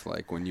truth.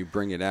 Like when you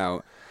bring it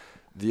out,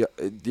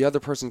 the other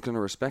person's going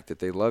to respect it.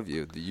 They love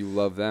you. You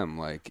love them.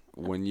 Like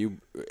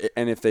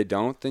and if they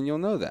don't, then you'll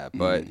know that.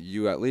 But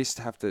you at least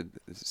have to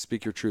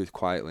speak your truth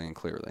quietly and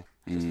clearly.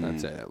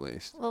 That's it, at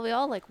least. Well, we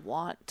all like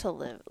want to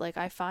live. Like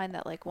I find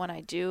that like when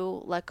I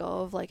do let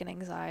go of like an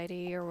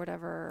anxiety or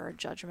whatever or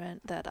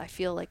judgment, that I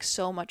feel like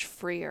so much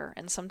freer.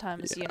 And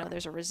sometimes you know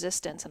there's a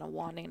resistance and a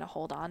wanting to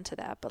hold on to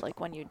that. But like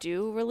when you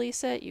do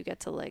release it, you get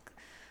to like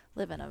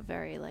live in a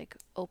very like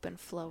open,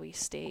 flowy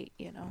state.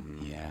 You know.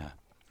 Yeah.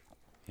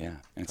 Yeah.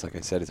 And it's like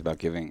I said, it's about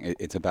giving.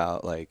 It's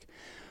about like.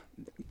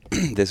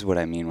 This is what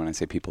I mean when I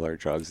say people are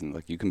drugs, and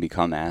like you can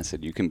become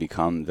acid, you can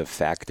become the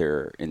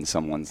factor in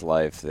someone's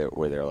life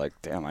where they're like,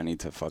 damn, I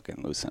need to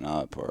fucking loosen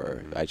up,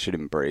 or I should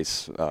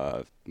embrace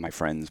my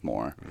friends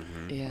more,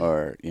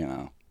 or you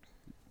know,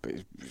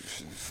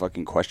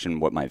 fucking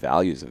question what my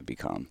values have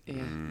become,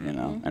 you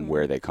know, and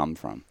where they come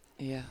from.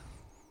 Yeah.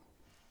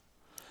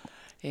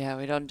 Yeah,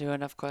 we don't do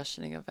enough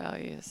questioning of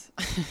values.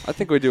 I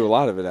think we do a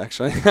lot of it,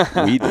 actually.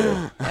 We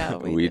do. Yeah,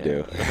 we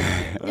do.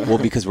 Well,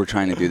 because we're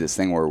trying to do this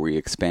thing where we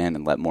expand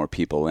and let more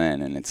people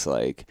in, and it's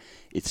like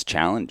it's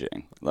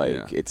challenging.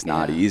 Like it's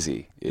not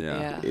easy.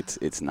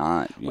 It's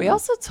not. We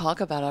also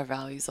talk about our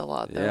values a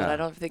lot, though. Yeah. And I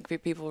don't think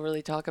people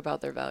really talk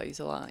about their values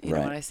a lot. You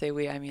know, when I say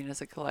we, I mean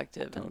as a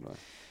collective. Totally.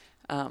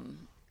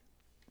 And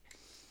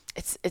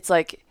it's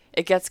like.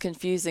 It gets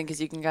confusing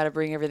because you can got to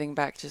bring everything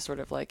back to sort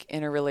of like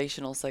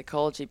interrelational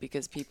psychology,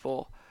 because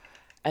people,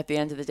 at the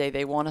end of the day,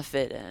 they want to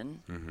fit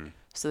in.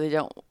 So they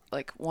don't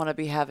like want to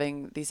be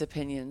having these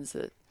opinions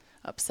that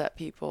upset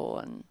people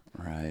and,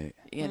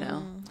 you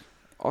know.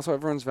 Also,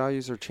 everyone's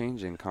values are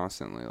changing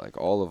constantly. Like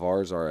all of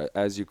ours are.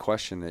 As you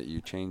question it,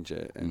 you change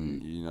it,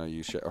 and you know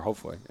you should, or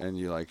hopefully, and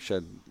you like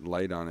shed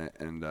light on it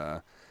and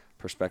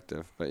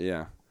perspective. But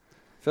yeah.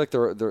 I feel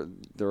like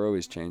they're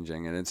always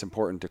changing, and it's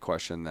important to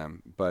question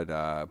them, but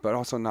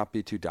also not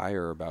be too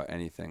dire about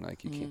anything.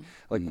 Like you can't,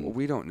 like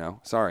we don't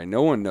know. Sorry,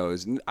 no one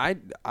knows.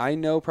 I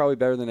know probably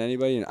better than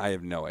anybody, and I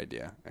have no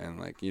idea.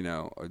 And like you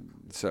know,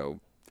 so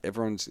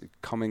everyone's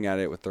coming at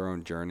it with their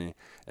own journey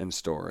and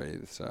story.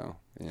 So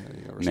you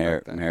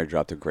respect that. Mare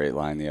dropped a great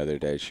line the other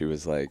day. She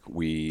was like,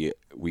 "We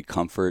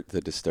comfort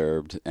the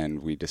disturbed,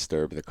 and we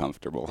disturb the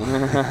comfortable."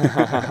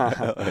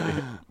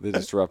 The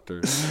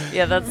disruptors.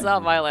 Yeah, that's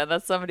not my line.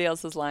 That's somebody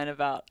else's line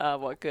about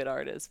what good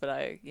art is. But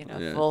I, you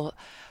know,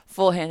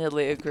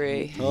 full-handedly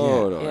agree.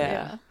 Totally.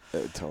 Yeah.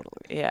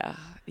 Totally. Yeah.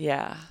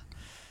 Yeah.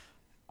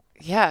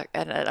 Yeah.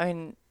 And I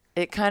mean,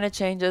 it kind of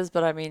changes,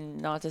 but I mean,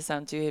 not to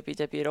sound too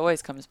hippy-dippy, it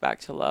always comes back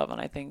to love.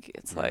 And I think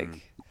it's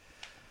like,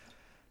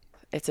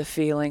 it's a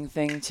feeling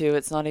thing too.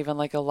 It's not even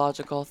like a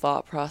logical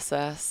thought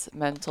process,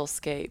 mental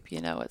scape,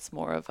 you know, it's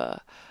more of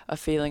a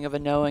feeling of a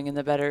knowing, and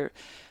the better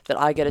that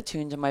I get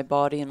attuned to my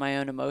body and my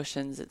own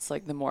emotions, it's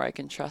like the more I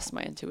can trust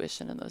my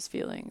intuition and those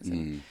feelings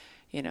and,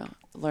 you know,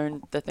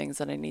 learn the things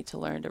that I need to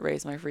learn to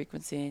raise my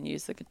frequency and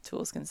use the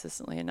tools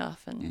consistently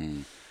enough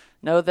and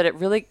know that it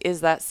really is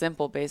that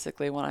simple.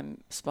 Basically, when I'm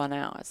spun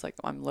out, it's like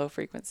I'm low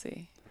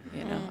frequency,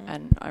 you know,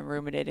 and I'm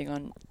ruminating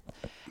on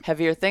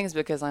heavier things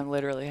because I'm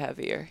literally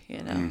heavier,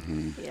 you know.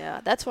 Yeah,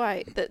 that's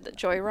why the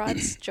Joey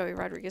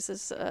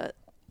Rodriguez's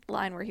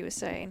line where he was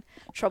saying,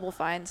 "Trouble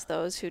finds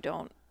those who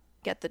don't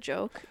get the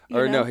joke."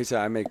 No, he said,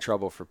 "I make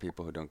trouble for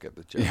people who don't get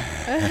the joke."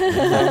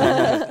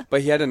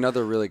 But he had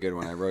another really good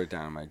one. I wrote it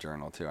down in my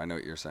journal too. I know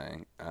what you're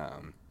saying.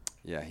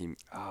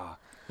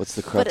 What's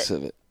the crux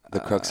of it? The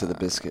crux of the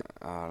biscuit.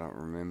 I don't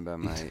remember,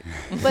 mate.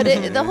 But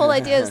the whole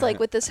idea is like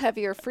with this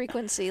heavier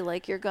frequency,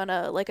 like you're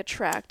gonna like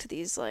attract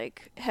these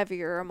like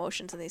heavier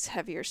emotions and these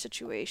heavier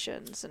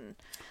situations, and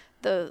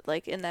the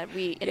like in that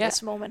we in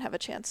this moment have a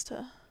chance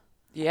to.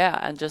 Yeah,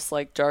 and just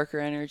like darker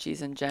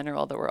energies in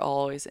general that we're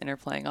always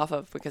interplaying off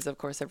of, because of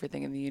course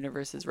everything in the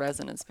universe is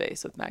resonance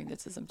based with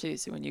magnetism too.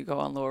 So when you go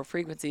on lower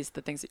frequencies,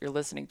 the things that you're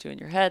listening to in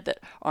your head that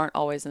aren't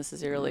always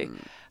necessarily,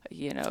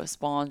 you know,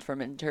 spawned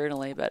from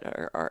internally, but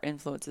are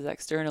influences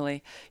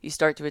externally, you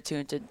start to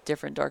attune to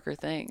different darker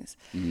things.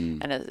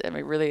 And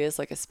it really is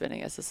like a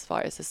spinning, it's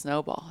a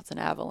snowball, it's an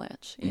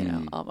avalanche, you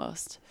know,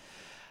 almost.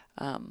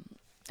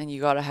 And you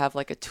got to have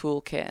like a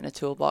toolkit and a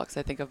toolbox,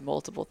 I think, of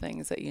multiple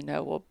things that you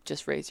know will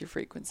just raise your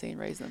frequency and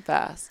raise them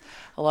fast.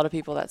 A lot of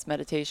people, that's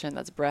meditation,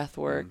 that's breath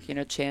work, you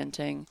know,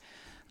 chanting,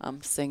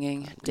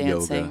 singing,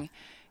 dancing.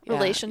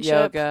 Relationship.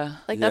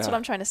 Yoga. Like that's what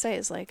I'm trying to say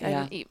is like,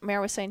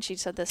 Mare was saying she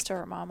said this to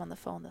her mom on the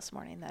phone this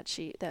morning, that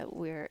she's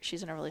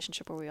in a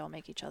relationship where we all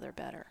make each other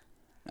better.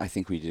 I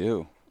think we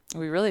do.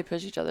 We really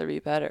push each other to be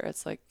better.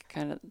 It's like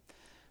kind of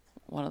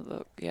one of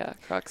the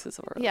cruxes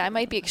of our I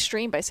might be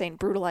extreme by saying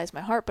brutalize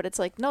my heart, but it's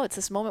like no, it's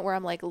this moment where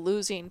I'm like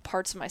losing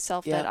parts of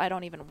myself that I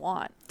don't even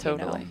want.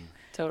 Totally. You know?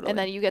 Totally. And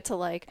then you get to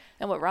like,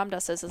 and what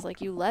Ramdas says is like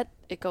you let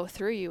it go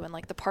through you, and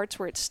like the parts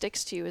where it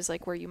sticks to you is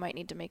like where you might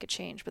need to make a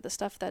change, but the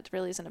stuff that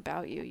really isn't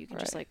about you, you can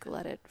just like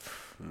let it.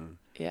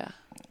 Yeah.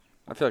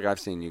 I feel like I've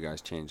seen you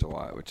guys change a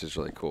lot, which is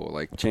really cool.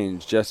 Like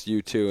change just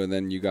you two and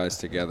then you guys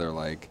together,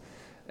 like,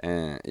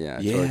 and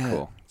it's really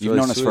cool. It's You've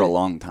really known us for a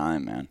long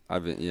time, man.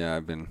 I've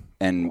been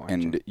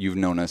and you've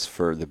known us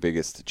for the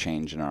biggest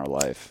change in our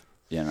life.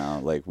 You know,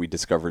 like we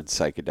discovered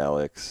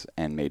psychedelics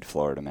and made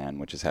Florida Man,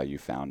 which is how you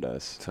found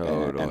us.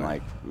 Totally. And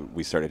like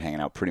we started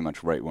hanging out pretty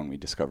much right when we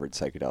discovered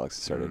psychedelics.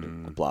 It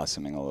started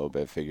blossoming a little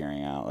bit,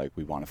 figuring out like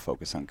we want to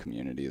focus on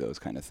community, those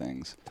kind of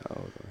things.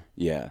 Totally.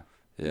 Yeah.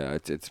 Yeah,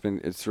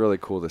 it's really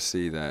cool to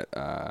see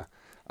that.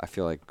 I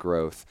feel like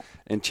growth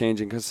and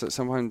changing, because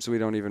sometimes we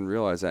don't even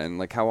realize that. And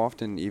like, how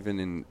often, even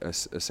in a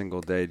single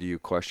day, do you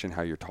question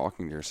how you're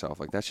talking to yourself?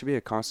 Like, that should be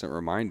a constant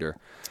reminder,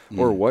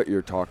 or what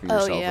you're talking to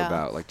yourself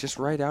about. Like, just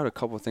write out a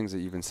couple of things that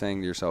you've been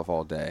saying to yourself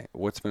all day.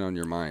 What's been on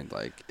your mind?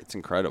 Like, it's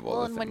incredible.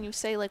 Well, and when you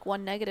say like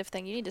one negative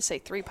thing, you need to say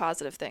 3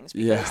 positive things,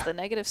 because the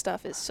negative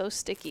stuff is so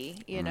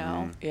sticky, you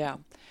know? Yeah.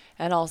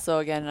 And also,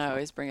 again, I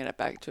always bring it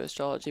back to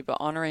astrology, but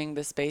honoring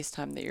the space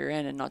time that you're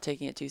in and not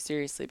taking it too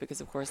seriously,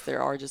 because, of course,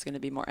 there are just going to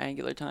be more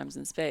angular times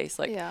in space.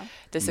 Like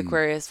this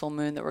Aquarius full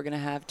moon that we're going to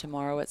have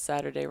tomorrow. It's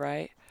Saturday,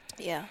 right?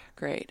 Yeah.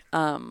 Great.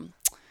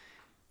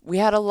 We've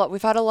had a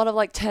lot of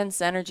like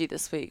tense energy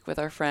this week with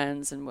our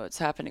friends and what's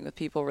happening with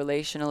people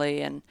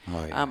relationally. And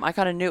I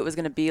kind of knew it was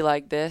going to be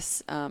like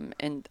this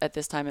at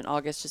this time in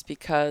August, just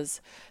because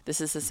this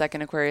is the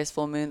second Aquarius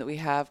full moon that we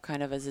have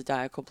kind of a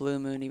zodiacal blue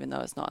moon, even though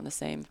it's not in the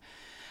same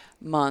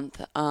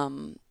month.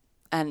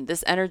 And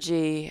this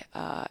energy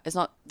is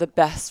not the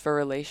best for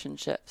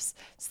relationships.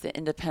 It's the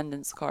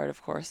Independence card,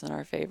 of course, in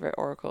our favorite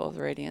Oracle of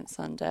the Radiant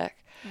Sun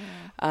deck.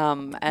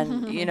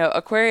 And, you know,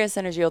 Aquarius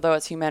energy, although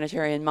it's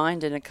humanitarian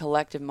minded and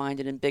collective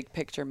minded and big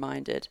picture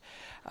minded,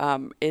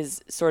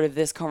 is sort of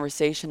this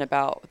conversation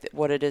about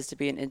what it is to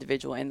be an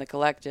individual in the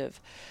collective.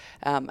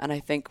 And I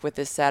think with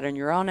this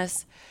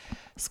Saturn-Uranus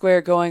square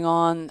going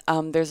on,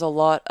 there's a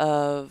lot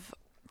of,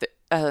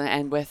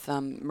 and with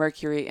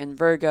Mercury in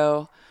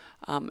Virgo,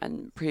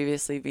 and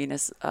previously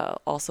Venus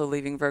also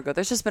leaving Virgo,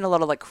 there's just been a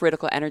lot of like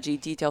critical energy,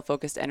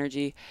 detail-focused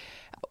energy,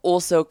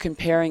 also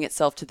comparing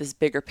itself to this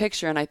bigger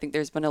picture. And I think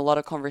there's been a lot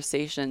of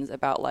conversations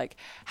about like,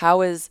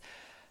 how is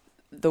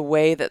the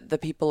way that the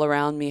people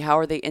around me, how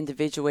are they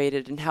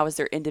individuated, and how is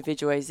their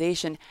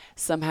individualization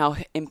somehow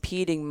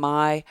impeding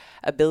my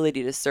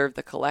ability to serve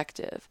the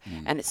collective?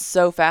 And it's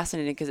so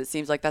fascinating, because it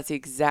seems like that's the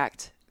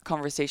exact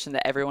conversation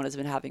that everyone has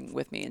been having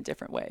with me in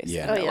different ways.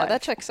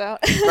 That checks out.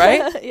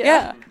 Right?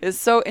 Yeah. It's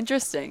so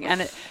interesting.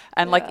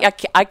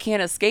 I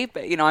can't escape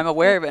it. You know, I'm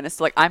aware of it, and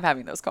it's like I'm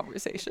having those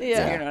conversations.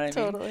 Yeah, you know what I mean?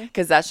 totally.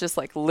 Because that's just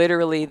like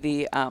literally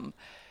the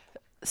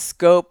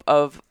scope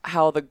of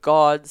how the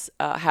gods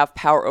have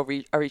power over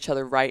each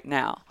other right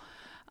now.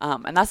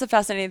 And that's a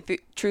fascinating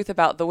truth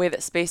about the way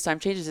that space-time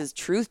changes, is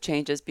truth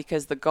changes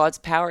because the God's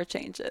power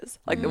changes,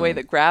 like the way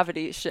that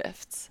gravity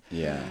shifts.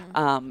 Yeah.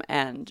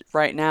 And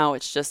right now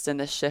it's just in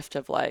this shift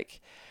of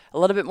like a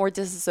little bit more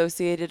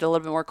disassociated, a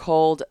little bit more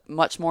cold,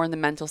 much more in the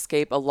mental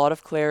scape, a lot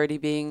of clarity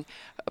being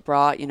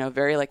brought, you know,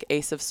 very like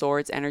Ace of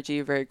Swords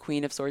energy, very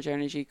Queen of Swords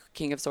energy,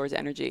 King of Swords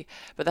energy.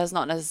 But that's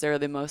not necessarily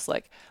the most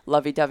like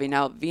lovey-dovey.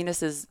 Now,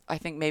 Venus is, I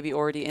think, maybe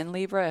already in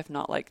Libra, if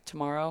not like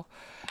tomorrow.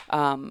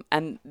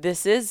 And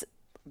this is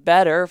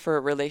better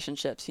for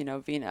relationships. You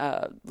know,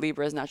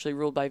 Libra is naturally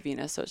ruled by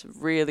Venus, so it's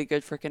really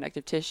good for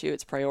connective tissue.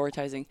 It's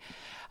prioritizing,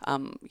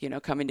 you know,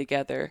 coming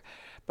together.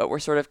 But we're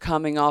sort of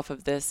coming off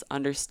of this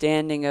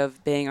understanding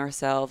of being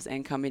ourselves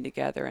and coming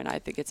together, and I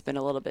think it's been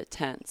a little bit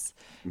tense.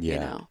 You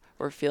know,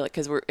 we're feeling,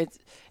 because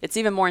it's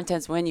even more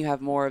intense when you have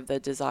more of the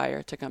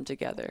desire to come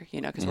together.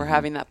 You know, because we're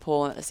having that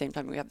pull, and at the same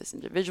time we have this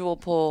individual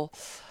pull.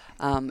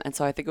 And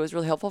so I think it was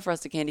really helpful for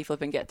us to candy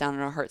flip and get down in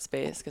our heart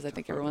space, because I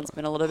think everyone's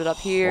been a little bit up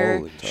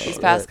here these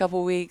past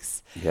couple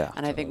weeks. Yeah.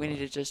 And I think we need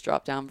to just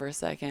drop down for a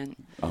second.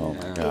 Oh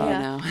my God. Yeah. You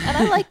know? And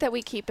I like that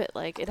we keep it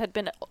like, it had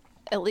been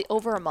at least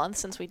over a month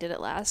since we did it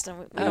last, and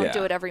we don't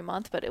do it every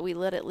month, but we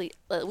let at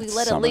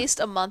least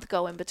a month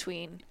go in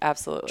between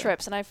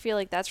trips, and I feel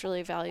like that's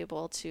really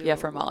valuable to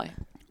for Molly.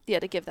 Yeah,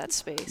 to give that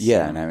space.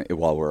 Yeah, and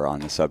while we're on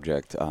the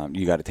subject,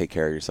 you got to take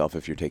care of yourself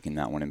if you're taking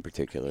that one in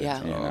particular.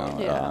 Yeah.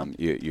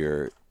 You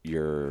know,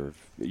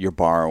 you're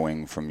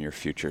borrowing from your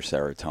future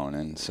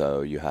serotonin,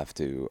 so you have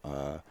to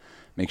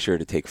make sure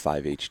to take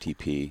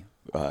 5-HTP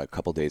a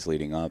couple days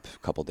leading up, a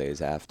couple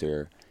days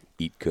after.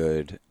 Eat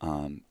good.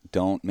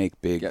 Don't make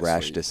big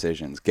rash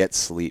decisions. Get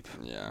sleep.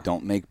 Yeah.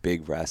 Don't make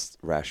big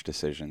rash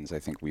decisions. I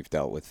think we've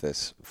dealt with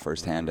this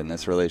firsthand in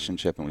this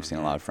relationship, and we've seen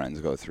a lot of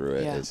friends go through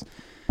it. Is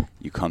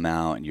you come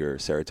out and your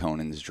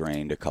serotonin's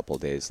drained a couple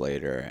days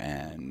later,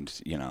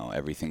 and you know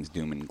everything's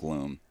doom and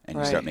gloom, and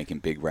you start making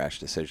big rash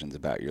decisions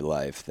about your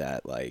life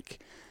that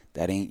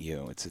that ain't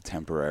you. It's a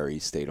temporary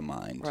state of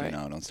mind. You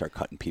know, don't start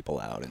cutting people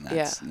out, and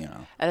that's you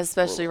know. And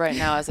especially right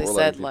now, as I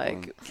said,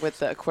 like with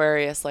the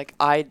Aquarius, like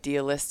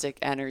idealistic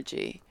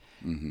energy.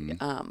 You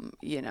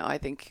know, I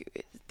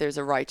think there's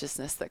a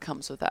righteousness that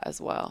comes with that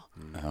as well.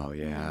 Oh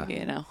yeah.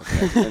 You know,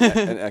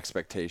 an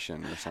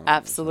expectation or something.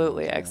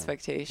 Absolutely,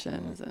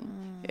 expectations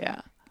and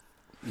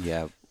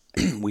Yeah.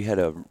 We had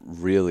a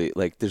really,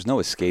 like, there's no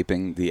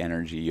escaping the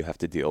energy you have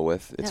to deal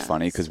with. It's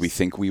funny because we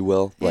think we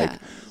will. Like,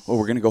 oh,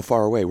 we're going to go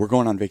far away. We're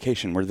going on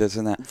vacation. We're this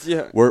and that.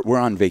 Yeah. We're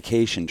on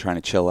vacation trying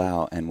to chill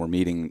out, and we're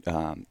meeting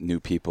new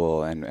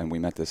people. And we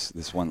met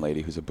this one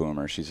lady who's a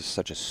boomer. She's just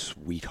such a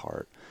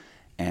sweetheart.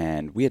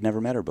 and we had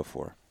never met her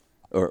before,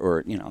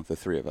 or you know, the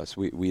three of us,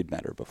 we had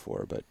met her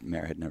before, but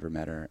Mare had never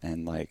met her,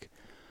 and like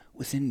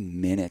within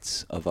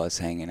minutes of us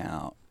hanging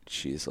out,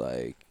 she's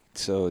like,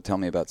 so tell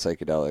me about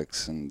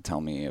psychedelics and tell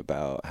me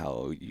about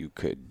how you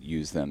could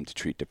use them to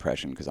treat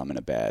depression because I'm in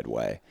a bad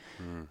way.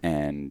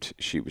 And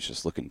she was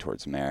just looking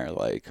towards Mare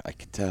like, I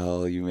could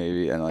tell you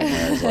maybe. And like,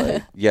 I was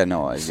like, yeah,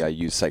 no, I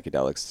use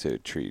psychedelics to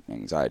treat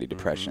anxiety,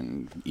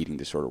 depression, eating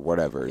disorder,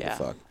 whatever the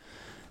fuck.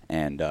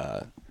 And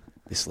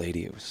this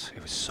lady, it was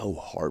so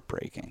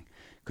heartbreaking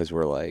because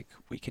we're like,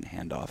 we can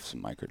hand off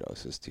some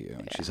microdoses to you.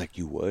 And she's like,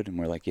 you would? And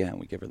we're like, yeah. And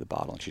we give her the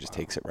bottle and she just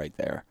takes it right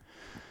there.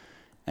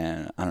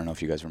 And I don't know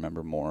if you guys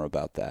remember more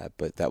about that,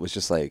 but that was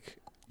just like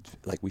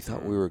we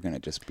thought we were going to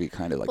just be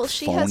kind of like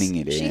phoning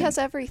it in. She has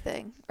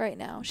everything right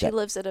now. She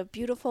lives at a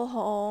beautiful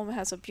home,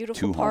 has a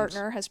beautiful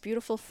partner, has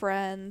beautiful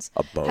friends,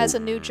 has a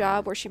new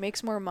job where she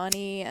makes more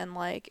money and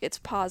like it's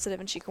positive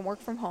and she can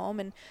work from home,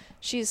 and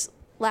she's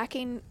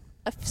lacking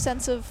a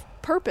sense of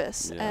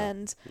purpose.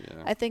 And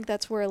I think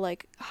that's where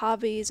like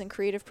hobbies and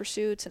creative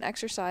pursuits and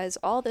exercise,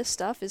 all this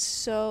stuff is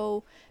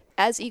so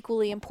as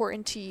equally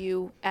important to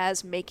you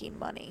as making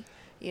money.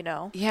 You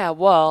know? Yeah,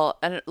 well,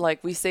 and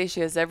like we say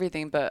she has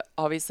everything, but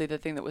obviously the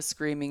thing that was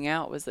screaming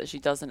out was that she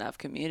doesn't have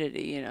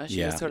community. You know,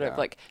 she was sort of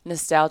like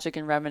nostalgic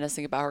and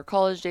reminiscing about her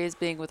college days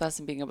being with us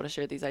and being able to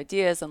share these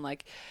ideas. And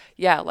like,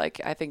 yeah,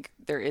 like I think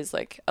there is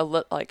like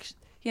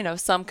you know,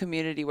 some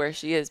community where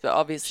she is, but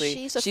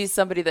obviously she's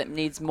somebody that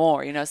needs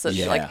more, you know, so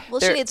like,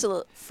 she needs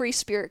a free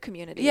spirit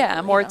community.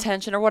 Yeah. More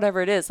attention or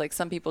whatever it is. Like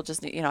some people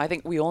just need, you know, I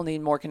think we all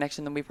need more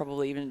connection than we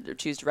probably even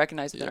choose to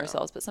recognize within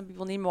ourselves, but some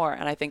people need more.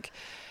 And I think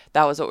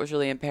that was what was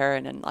really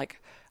apparent. And like,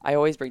 I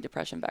always bring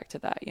depression back to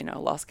that, you know,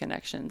 lost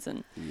connections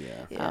and,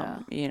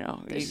 you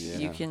know,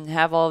 you can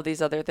have all of these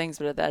other things,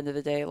 but at the end of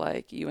the day,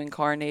 like you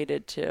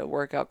incarnated to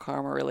work out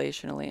karma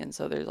relationally. And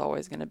so there's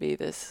always going to be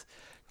this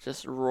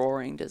just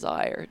roaring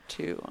desire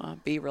to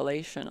be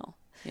relational,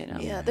 you know?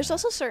 Yeah, there's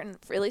also certain,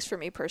 at least for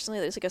me personally,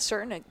 there's like a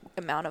certain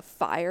amount of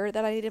fire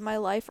that I need in my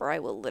life or I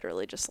will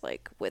literally just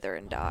like wither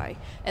and die.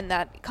 And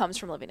that comes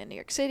from living in New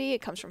York City.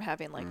 It comes from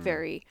having like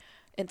very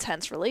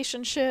intense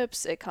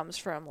relationships. It comes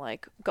from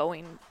like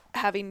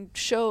having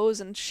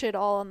shows and shit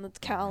all on the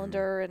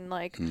calendar and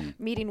like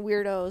meeting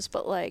weirdos.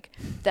 But like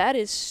that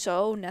is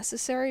so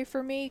necessary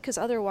for me because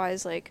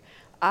otherwise like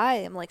I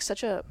am like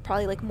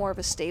probably like more of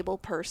a stable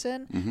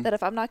person that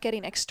if I'm not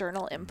getting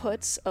external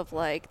inputs of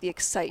like the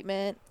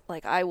excitement,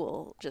 like I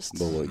will just.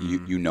 Well,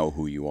 you know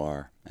who you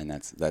are, and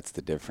that's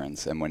the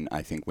difference. And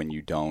when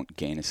you don't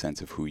gain a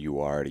sense of who you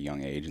are at a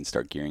young age and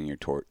start gearing your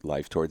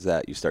life towards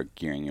that, you start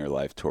gearing your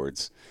life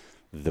towards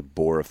the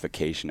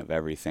borification of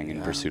everything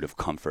in pursuit of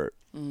comfort.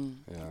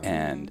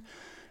 And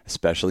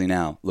especially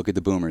now, look at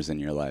the boomers in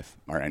your life.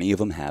 Are any of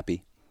them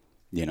happy?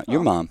 You know,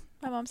 your mom.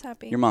 My mom's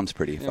happy. Your mom's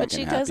pretty fucking happy. But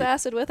she does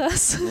acid with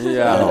us.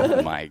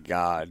 Oh my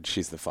God,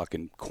 she's the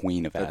fucking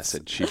queen of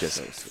acid. She just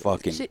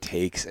fucking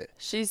takes it.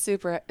 She's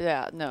super.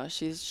 Yeah, no,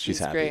 she's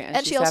happy. great, and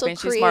she's she's also happy,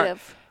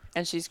 creative.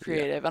 And she's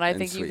creative, and I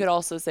think you could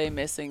also say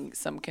missing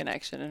some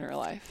connection in her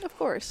life. Of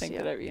course,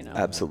 that you know.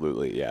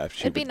 Absolutely, yeah.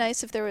 It'd be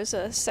nice if there was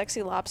a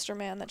sexy lobster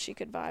man that she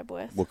could vibe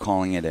with. We're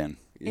calling it in.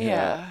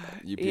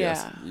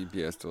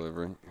 UPS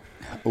delivery.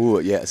 Oh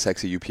yeah,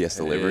 sexy UPS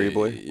delivery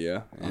boy.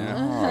 Yeah.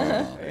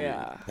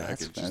 Yeah.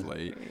 That's just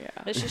late.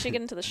 Yeah. She should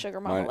get into the sugar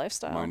mama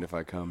lifestyle. Mind if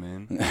I come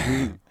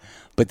in?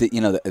 But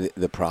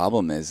the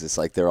problem is, it's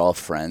like they're all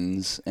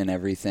friends and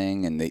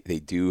everything, and they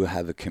do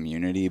have a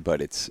community, but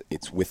it's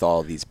with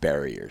all these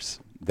barriers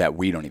that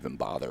we don't even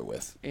bother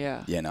with.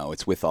 Yeah. You know,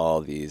 it's with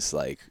all these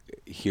like,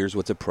 here's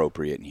what's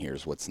appropriate and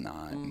here's what's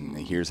not, and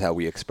here's how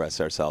we express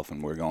ourselves,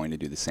 and we're going to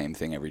do the same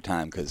thing every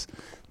time. Because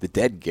the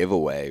dead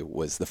giveaway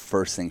was the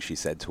first thing she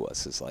said to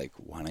us is like,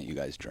 why don't you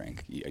guys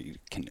drink?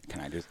 Can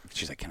I just?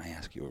 She's like, can I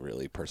ask you a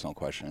really personal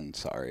question?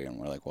 Sorry. And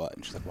we're like, what?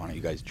 And she's like, why don't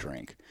you guys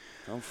drink?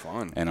 Oh,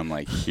 fun. And I'm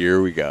like,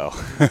 here we go.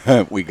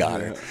 We got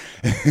it.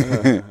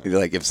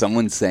 Like, if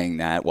someone's saying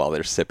that while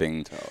they're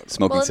smoking cigarettes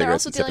and they're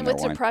also dealing with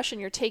wine. depression.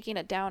 You're taking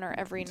a downer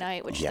every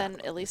night, which then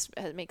at least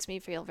makes me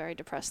feel very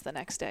depressed the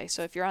next day.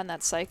 So if you're on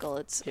that cycle,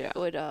 it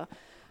would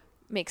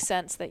make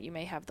sense that you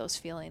may have those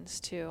feelings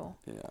too.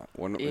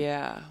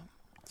 Yeah.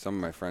 Some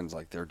of my friends,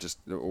 like,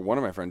 one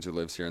of my friends who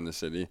lives here in the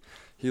city,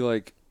 he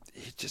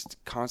just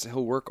constantly,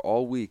 he'll work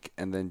all week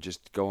and then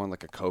just go on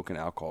like a Coke and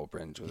alcohol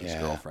binge with his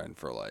girlfriend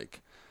for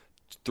like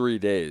 3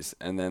 days,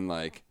 and then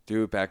like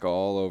do it back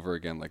all over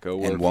again, like go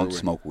work and won't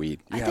smoke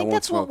weed. I think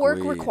that's what work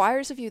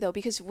requires of you, though,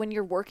 because when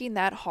you're working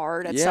that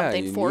hard at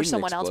something for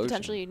someone else,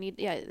 potentially you need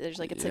there's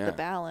like it's like the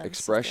balance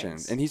expression.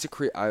 And he's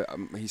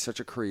he's such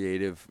a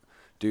creative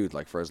dude.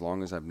 Like, for as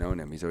long as I've known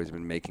him, he's always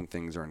been making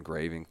things or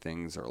engraving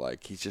things, or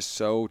like he's just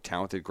so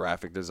talented,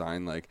 graphic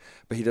design. Like,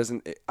 but he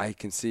doesn't. I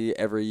can see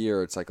every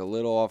year it's like a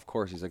little off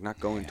course. He's like not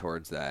going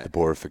towards that. The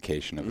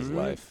borification of his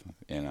life,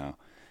 you know.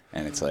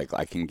 And it's like,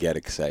 I can get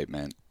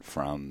excitement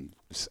from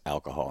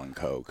alcohol and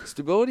coke.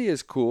 Stability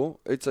is cool.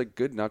 It's like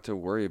good not to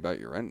worry about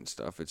your rent and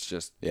stuff. It's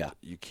just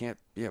you can't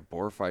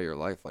borify your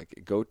life.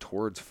 Like go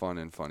towards fun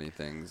and funny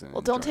things. And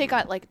don't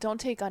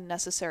take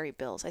unnecessary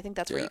bills. I think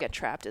that's where you get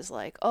trapped. Is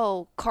like,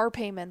 oh, car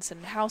payments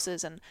and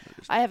houses, and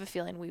I have a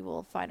feeling we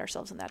will find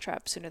ourselves in that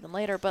trap sooner than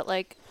later. But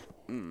like,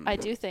 I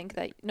do think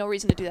that no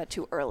reason to do that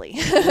too early.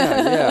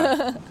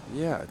 yeah.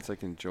 It's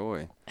like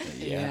enjoy.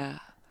 Yeah.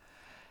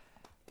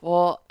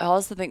 Well, I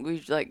also think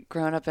we've like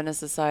grown up in a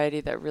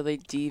society that really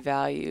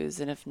devalues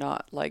and if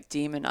not like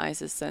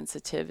demonizes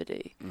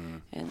sensitivity.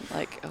 And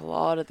like a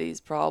lot of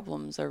these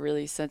problems are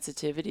really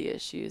sensitivity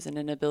issues and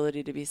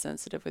inability to be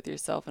sensitive with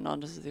yourself and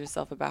honest with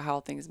yourself about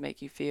how things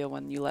make you feel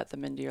when you let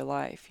them into your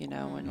life, you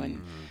know, and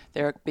when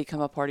they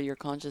become a part of your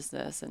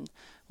consciousness and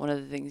one of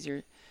the things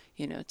you're,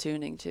 you know,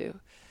 tuning to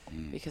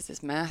because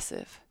it's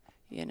massive,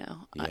 you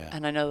know.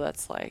 And I know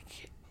that's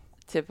like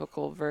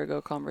typical Virgo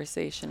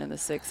conversation in the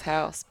 6th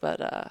house,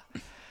 but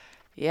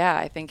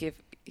I think if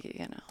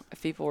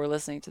people were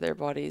listening to their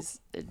bodies,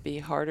 it'd be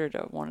harder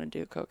to want to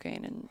do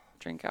cocaine and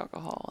drink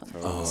alcohol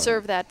and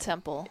serve that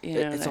temple.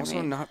 It's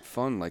also not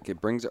fun. Like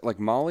it brings like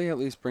Molly at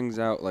least brings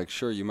out like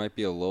sure you might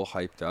be a little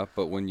hyped up,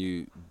 but when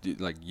you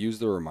like use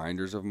the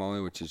reminders of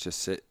Molly, which is just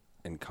sit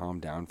and calm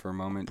down for a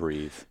moment,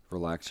 breathe,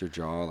 relax your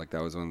jaw. Like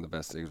that was one of the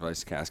best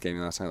advice Cass gave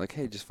me last night. Like,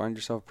 hey, just find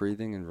yourself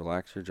breathing and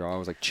relax your jaw. I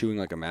was like chewing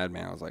like a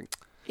madman. I was like.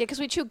 Yeah,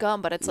 because we chew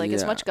gum, but it's like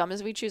as much gum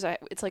as we chew.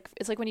 It's like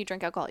when you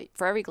drink alcohol.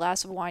 For every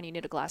glass of wine, you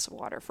need a glass of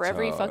water. For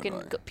every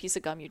fucking piece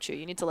of gum you chew,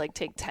 you need to like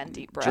take 10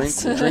 deep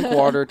breaths. Drink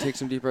water, take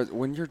some deep breaths.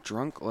 When you're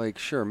drunk, like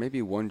sure,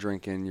 maybe one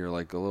drink in, you're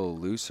like a little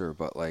looser,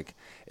 but like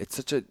it's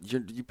such a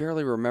you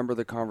barely remember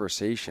the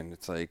conversation.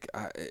 It's like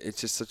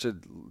it's just such a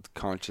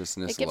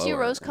consciousness. It gives you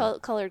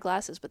rose-colored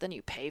glasses, but then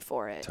you pay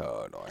for it.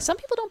 Totally. Some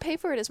people don't pay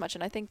for it as much,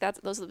 and I think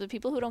those are the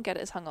people who don't get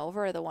it as hungover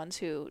are the ones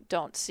who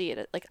don't see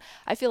it. Like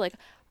I feel like.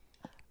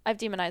 I've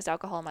demonized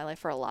alcohol in my life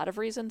for a lot of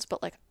reasons,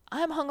 but like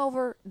I'm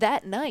hungover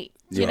that night,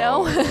 you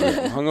know?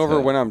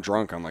 Hungover when I'm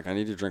drunk. I'm like, I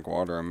need to drink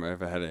water. I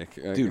have a headache.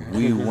 Dude,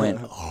 we went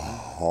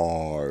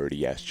hard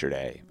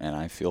yesterday, and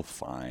I feel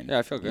fine. Yeah,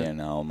 I feel good. You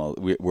know,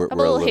 we're a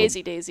little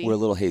hazy daisy. We're a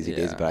little hazy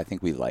daisy, but I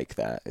think we like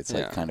that. It's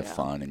like kind of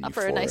fun and euphoric.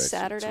 For a nice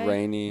Saturday. It's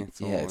rainy.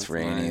 It's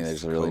rainy. Nice.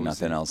 There's really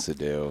nothing else to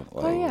do.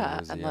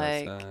 Like, and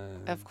like,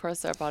 of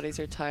course, our bodies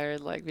are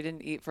tired. Like, we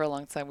didn't eat for a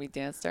long time. We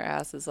danced our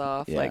asses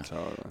off. Yeah. Like,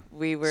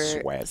 we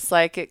were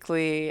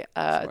psychically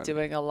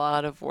doing a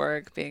lot of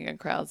work, being in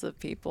crowds of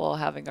people,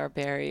 having our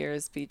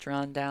barriers be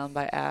drawn down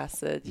by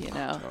acid, you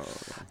know.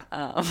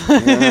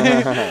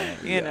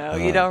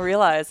 You don't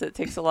realize it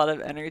takes a lot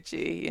of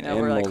energy. You know,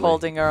 we're like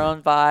holding our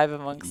own vibe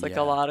amongst like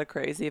a lot of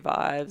crazy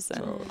vibes.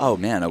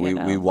 And,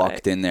 we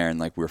walked in there and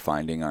like we're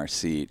finding our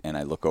seat, and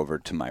I look over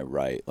to my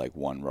right, like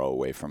one row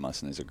away from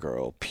us, and there's a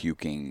girl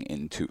puking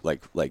into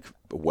like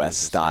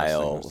West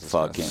style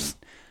fucking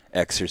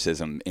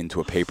exorcism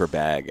into a paper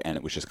bag, and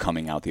it was just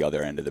coming out the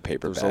other end of the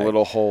paper bag. There was a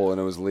little hole and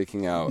it was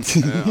leaking out.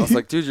 And I was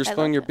like, dude, you're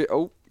spilling your beer.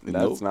 Oh,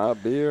 that's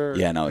not beer.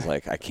 Yeah, and I was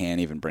like, I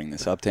can't even bring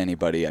this up to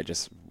anybody. I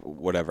just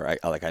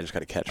just got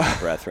to catch my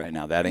breath right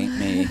now. That ain't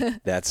me.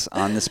 That's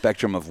on the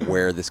spectrum of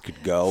where this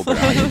could go, but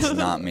it's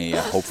not me.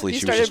 Hopefully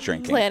she was just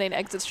drinking. Planning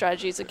exit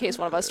strategies in case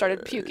one of us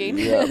started puking.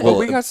 Well,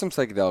 we got some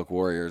psychedelic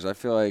warriors. I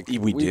feel like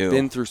we've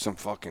been through some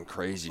fucking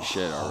crazy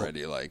shit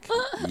already. Like,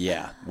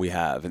 yeah, we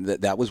have, and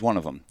that was one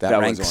of them.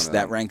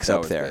 That ranks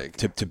up there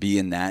to be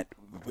in that.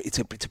 It's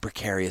a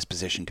precarious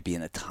position to be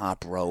in the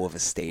top row of a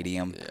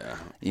stadium. Yeah,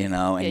 you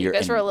know, and you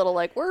guys were a little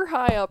like, we're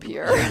high up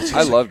here.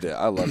 I loved it.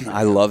 I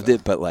loved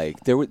it, but like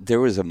there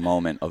was a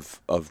moment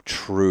of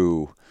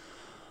true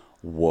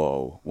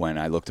whoa when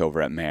I looked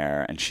over at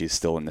Mare and she's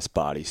still in this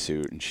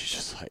bodysuit and she's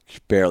just like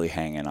barely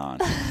hanging on.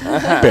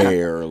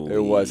 Barely. It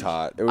was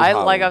hot. I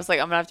was like,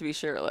 I'm gonna have to be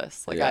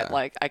shirtless. Like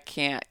I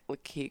can't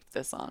keep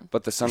this on.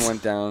 But the sun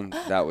went down.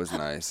 That was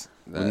nice.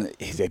 I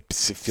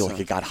feel like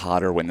it got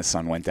hotter when the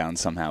sun went down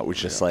somehow. It was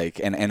just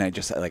like, and I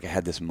just like I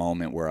had this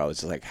moment where I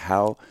was like,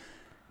 how,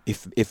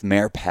 if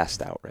Mare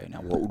passed out right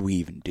now, what would we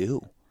even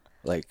do?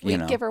 Like,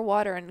 we'd give her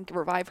water and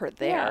revive her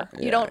there. Yeah.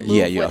 You don't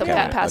move with a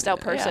passed out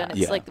person.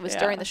 It's like it was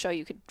during the show.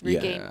 You could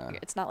regain.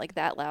 It's not like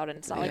that loud, and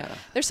it's not like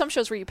there's some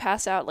shows where you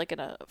pass out like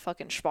in a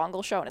fucking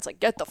Schwangel show, and it's like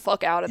get the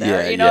fuck out of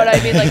there. You know what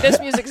I mean? Like this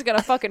music's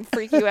gonna fucking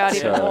freak you out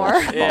even more.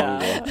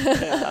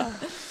 Yeah.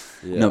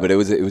 No, but it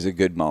was a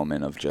good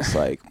moment of just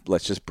like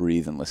let's just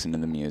breathe and listen to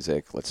the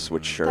music. Let's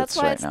switch shirts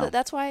now.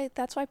 That's why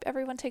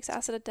everyone takes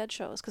acid at Dead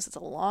shows, because it's a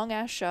long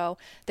ass show.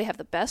 They have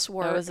the best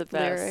work. It was the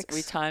best. Lyrics.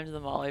 We timed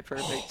the Molly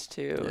perfect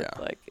too. Yeah.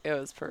 Like it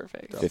was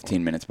perfect.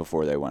 15 minutes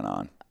before they went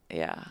on.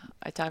 Yeah,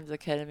 I timed the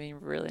ketamine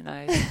really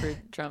nice for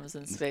drums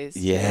in space.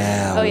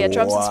 Yeah. Oh yeah,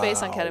 drums in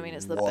space on ketamine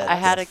is the best. I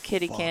had a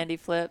kitty candy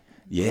flip.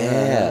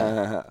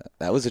 Yeah.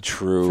 That was a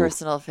true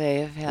personal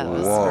fave. Yeah, it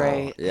was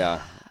great.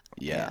 Yeah.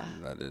 Yeah.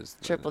 That is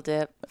Triple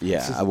dip.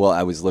 Yeah. Well,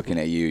 I was looking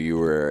at you. You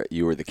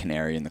were the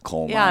canary in the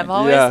coal mine.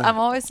 Yeah, I'm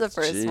always the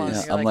first Jeez. one.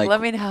 Yeah, You're I'm like, like-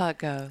 let me know how it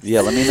goes.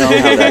 Yeah, let me know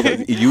how that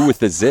goes. You with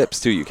the zips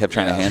too. You kept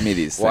trying to hand me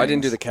these things. Well, I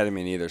didn't do the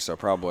ketamine either, so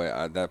probably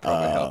that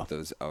probably Oh.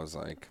 helped. I was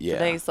like, Yeah.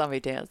 Then you saw me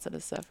dancing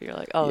and stuff. You're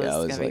like, oh, Yeah, I this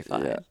was is gonna like, be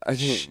fun. yeah, I Shh,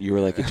 think you were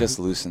like, it just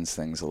loosens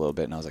things a little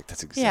bit, and I was like,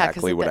 that's Yeah,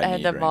 because exactly at what the I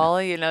end need of right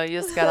Molly, you know, you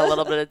just got a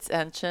little bit of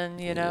tension,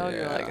 you know.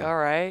 You're like, Yeah. all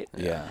right,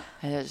 now. Yeah.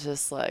 and it's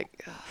just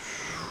like,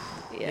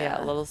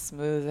 yeah, a little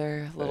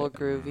smoother, a little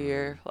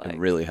groovier. Like, It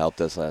really helped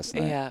us last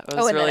night. yeah, it Oh,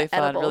 was and the really fun,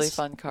 really edibles.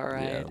 fun car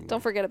Yeah. ride.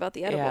 Don't forget about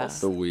the edibles.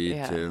 the weed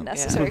Yeah. too,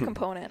 Necessary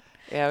component.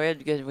 Yeah, we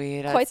had good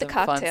weed. Quite had the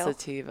some cocktail. Fun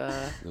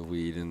sativa. the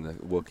weed and the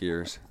Wook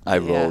ears. I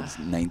Yeah. rolled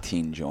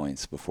 19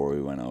 joints before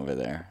we went over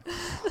there.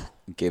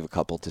 Gave a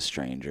couple to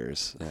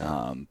strangers.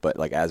 Yeah. But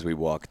like as we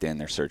walked in,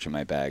 they're searching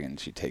my bag, and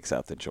she takes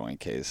out the joint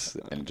case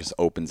and just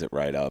opens it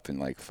right up, and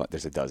like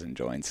there's a dozen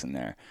joints in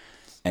there.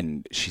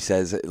 And she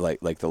says,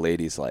 like the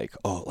lady's like,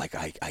 oh, like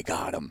I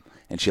got him.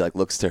 And she like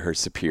looks to her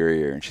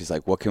superior, and she's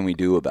like, what can we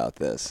do about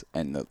this?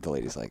 And the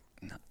lady's like,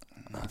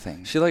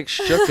 nothing. She like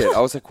shook it. I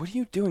was like, "What are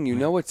you doing? You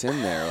know what's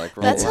in there." Like,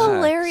 That's relax.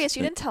 hilarious.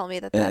 You didn't tell me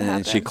that And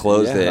happened. she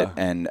closed Yeah. it,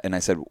 and I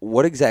said,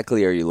 what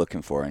exactly are you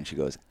looking for? And she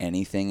goes,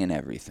 anything and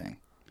everything.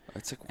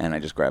 It's like, And I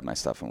just grabbed my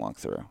stuff and walked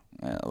through.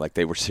 Like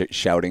they were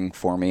shouting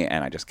for me,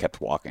 and I just kept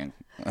walking.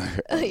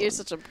 You're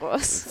such a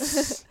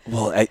boss.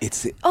 Well,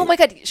 it's. Oh my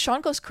God,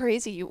 Sean goes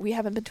crazy. We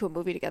haven't been to a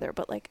movie together,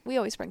 but like we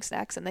always bring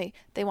snacks, and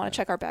they want to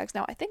check our bags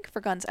now. I think for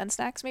guns and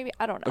snacks, maybe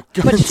I don't know.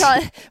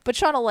 But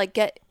Sean will like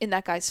get in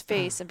that guy's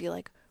face and be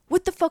like,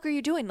 "What the fuck are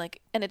you doing?"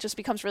 Like, and it just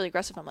becomes really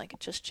aggressive. I'm like,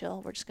 "Just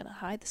chill. We're just gonna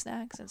hide the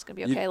snacks, and it's gonna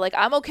be okay." Like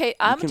I'm okay.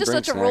 I'm can just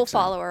bring such a rule snacks in.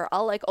 follower.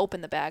 I'll like open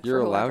the bag. you're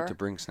for allowed whoever. to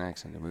bring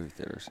snacks into movie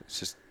theaters. It's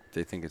just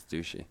they think it's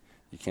douchey.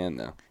 You can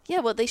though. Yeah,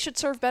 well, they should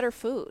serve better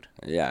food.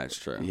 Yeah, it's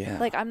true. Yeah.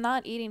 Like I'm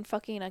not eating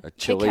fucking a A Kit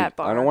chili. Kat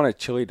bar. I don't want a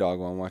chili dog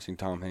while I'm watching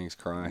Tom Hanks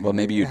cry. Well,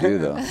 maybe you do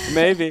though.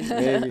 maybe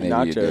Maybe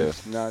not you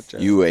jokes. do. Not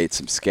jokes. You ate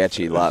some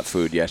sketchy lot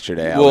food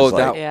yesterday. I Well, was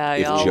like, that- Yeah,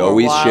 if y'all were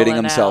Joey's shitting wildin'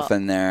 himself out.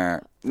 in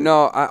there,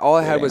 No, all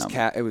I had Yeah, was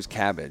I'm- it was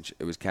cabbage.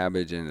 It was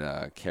cabbage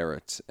and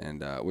carrots,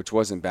 and which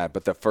wasn't bad.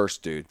 But the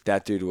first dude,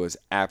 that dude was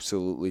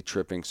absolutely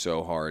tripping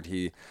so hard.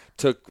 He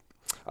took.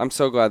 I'm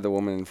so glad the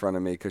woman in front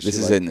of me because this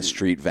is in the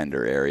street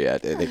vendor area.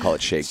 They call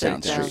it Shakedown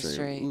Down Street.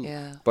 street,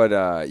 yeah.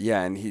 But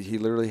yeah, and he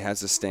literally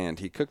has a stand.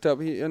 He cooked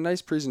up a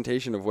nice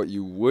presentation of what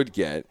you would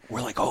get.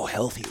 We're like, oh,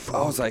 healthy food.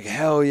 I was like,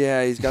 hell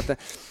yeah, he's got that.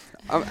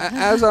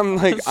 As I'm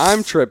like,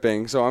 I'm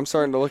tripping, so I'm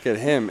starting to look at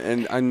him,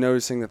 and I'm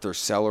noticing that there's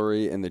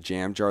celery in the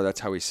jam jar. That's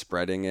how he's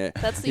spreading it.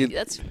 That's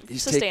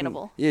He's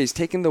sustainable. He's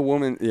taking the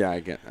woman. Yeah, I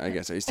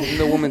guess so. He's taking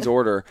the woman's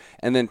order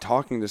and then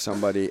talking to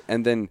somebody,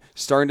 and then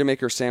starting to make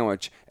her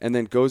sandwich, and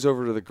then goes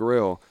over to the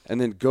grill, and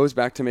then goes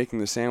back to making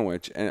the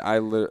sandwich. And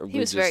He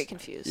was very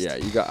confused. Yeah, I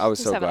was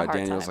He was so having a glad. hard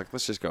Daniel was time. like,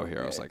 let's just go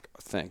here. I was like,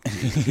 thank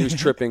you. He was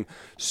tripping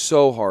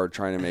so hard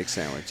trying to make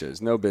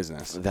sandwiches. No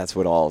business. That's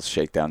what all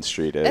Shakedown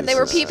Street is. And they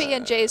were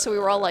PB&J, so we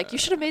were all like, "You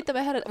should have made them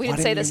ahead of." We Why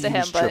didn't say didn't this you to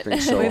use him, but tripping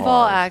so We've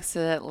all hard.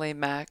 accidentally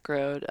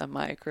macroed a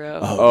micro.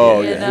 Oh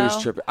you yeah, he was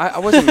know? tripping. I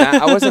wasn't mad.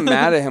 I wasn't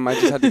mad at him. I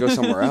just had to go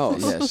somewhere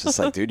else. Yeah, it's just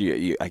like,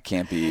 dude, I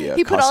can't be a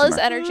he put all his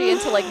customer. energy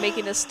into like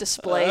making this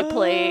display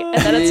plate, and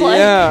then it's like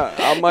yeah,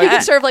 I'm you like,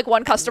 can serve like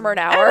one customer an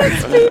hour.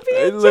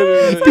 it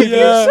literally-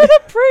 yeah.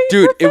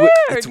 Dude,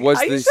 it was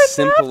the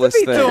simplest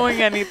be thing.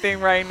 doing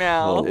anything right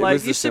now. Well, it like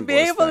was the you should be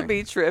simplest able to thing.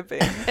 be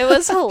tripping. It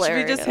was Should be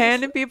hilarious. just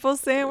handing people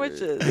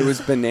sandwiches. It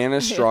was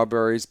banana,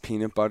 strawberries,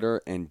 peanut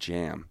butter, and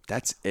jam.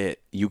 That's it.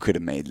 You could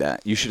have made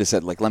that. You should have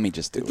said, like, let me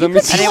just do it. Let me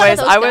could be one of Anyways,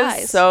 those I was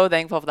guys. so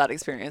thankful for that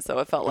experience. So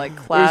it felt like It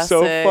was classic.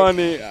 so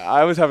funny.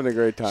 I was having a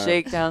great time.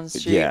 Shakedown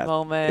Street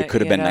moment. It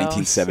could have you been know?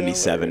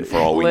 1977 for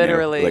all we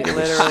Literally, knew. Like, it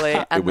was, literally.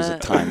 It And was the, a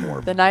time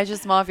warp. The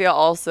Nitrous Mafia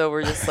also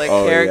were just like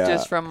Oh,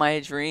 characters yeah. from my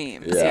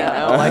dreams.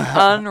 Yeah. You know, like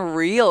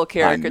unreal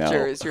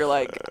caricatures. You're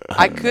like,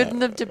 I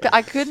couldn't have.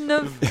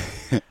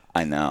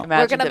 I know. We're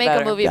imagined gonna it make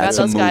better. a movie about That's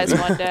a those guys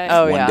movie. one day.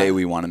 Oh, One yeah. day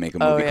we want to make a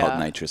Oh, movie called yeah.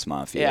 Nitrous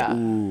Mafia. Yeah.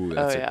 Ooh,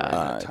 that's Oh, a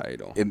yeah. great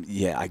title.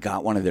 Yeah, I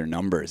got one of their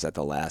numbers at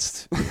the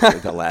last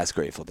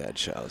Grateful Dead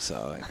show,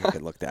 so I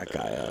could look that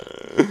guy up.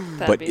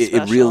 That'd But be it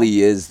special.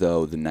 really is,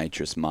 though, the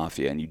Nitrous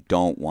Mafia, and you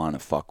don't want to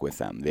fuck with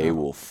them. They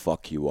will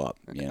fuck you up,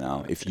 you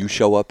know? If you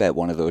show up at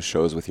one of those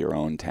shows with your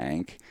own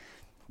tank,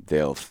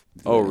 they'll...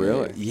 Oh,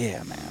 really?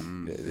 Yeah,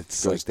 man.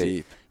 It's Goes like they,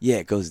 deep. Yeah,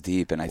 it goes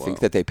deep, and I think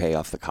Whoa. that they pay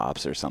off the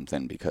cops or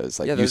something because,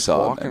 like, Yeah, you they're just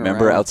saw... walking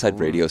Remember around. outside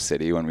Radio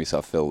City when we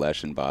saw Phil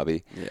Lesh and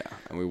Bobby? Yeah,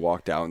 and we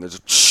walked out, and there's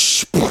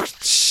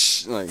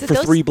like Did For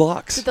those- 3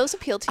 blocks. Did those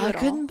appeal to you I at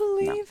all? couldn't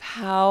believe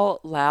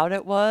how loud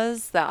it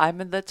was that I'm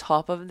in the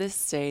top of this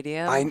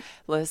stadium I-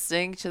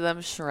 listening to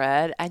them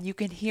shred, and you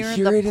can hear,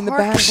 hear it in the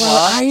parking background.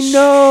 lot. I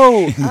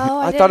know. Oh,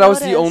 I I didn't thought I was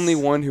the notice. only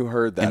one who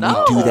heard that. And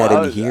we do that I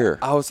in was- here.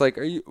 I was like,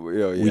 "Are you?" Oh, We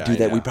yeah, do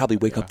that. yeah. We probably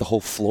wake up the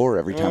whole floor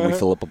every time we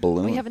fill up a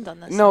balloon. We haven't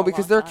done this. in No, a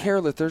because long they're time.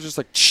 careless. They're just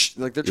like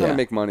they're trying Yeah. to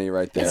make money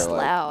right there. It's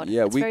like, loud.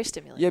 Yeah, It's very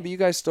stimulating. Yeah, but you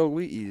guys still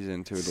ease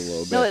into it a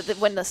little bit. No,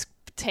 when the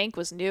tank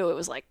was new, it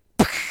was like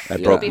I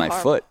Yeah. broke Be my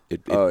horrible. foot.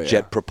 It Oh, yeah.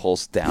 jet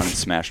propulsed down and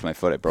smashed my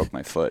foot. I broke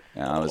my foot.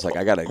 And I was like,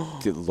 I got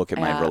to look at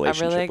my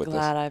relationship I'm really with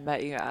glad I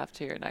met you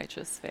after your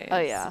nitrous phase. Oh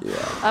yeah.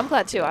 Yeah. I'm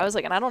glad too. I was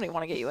like, and I don't even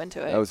want to get you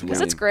into it That was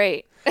because it's weird.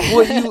 great.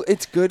 Well,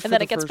 it's good for And then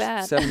the it gets first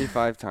bad.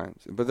 75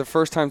 times, but the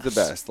first time's the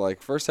best.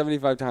 Like first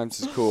 75 times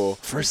is cool.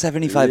 this. First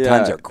 75 Yeah.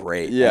 times are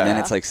great. Yeah. And then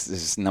it's like this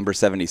is number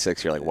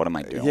 76. You're like, what am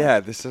I doing? Yeah,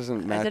 this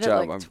doesn't I match did it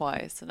up. like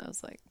twice, and I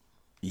was like,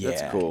 Yeah.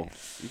 That's cool.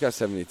 You got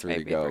 73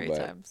 maybe to go, 3 but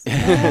times.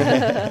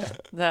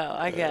 No,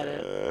 I get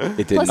it.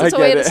 It Plus, didn't. it's a I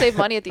way get to it. save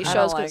money at these I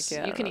don't shows like because it.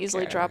 I you can don't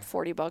easily care. drop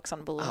 $40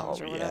 on balloons Oh,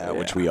 or yeah, whatever.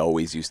 which we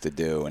always used to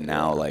do, and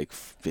now like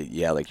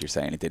like you're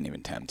saying, it didn't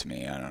even tempt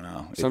me. I don't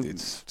know.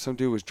 It's some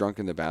dude was drunk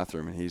in the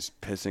bathroom and he's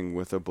pissing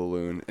with a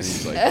balloon and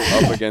he's like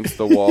up against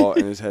the wall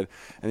in his head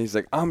and he's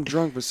like, I'm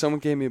drunk, but someone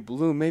gave me a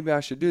balloon. Maybe I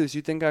should do this.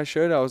 You think I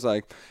should? I was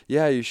like,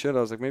 yeah, you should. I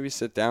was like, maybe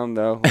sit down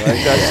though. Like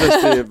that's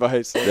just the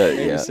advice. Like,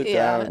 maybe yeah. sit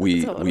Yeah. down.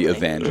 we Totally.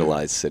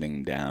 evangelize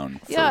sitting down.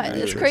 For Yeah, it's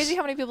nitrous. crazy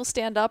how many people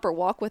stand up or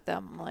walk with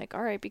them. I'm like,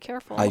 all right, be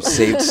careful. I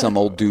saved some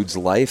old dude's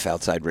life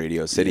outside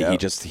Radio City.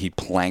 Yep. He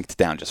planked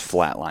down, just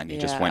flatlined. He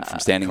just went from Yeah.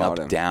 standing Caught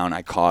up him. down.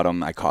 I caught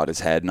him. I caught his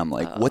head, and I'm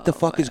like, "What the Oh,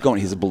 fuck is going?"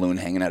 He has a balloon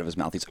hanging out of his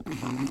mouth. He's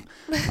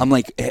like, I'm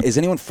like, "Is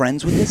anyone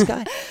friends with this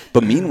guy?"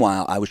 But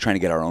meanwhile, I was trying to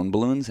get our own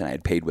balloons, and I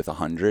had paid with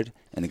 100,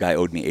 and the guy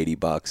owed me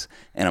 $80,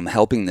 and I'm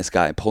helping this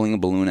guy pulling a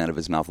balloon out of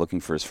his mouth, looking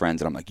for his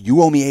friends, and I'm like,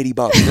 "You owe me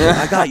 $80." He's like,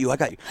 I got you,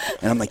 and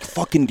I'm like,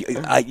 "Fucking,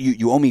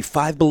 you owe me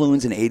 5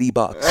 balloons and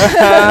 $80." And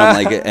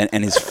I'm like,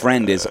 and his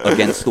friend is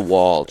against the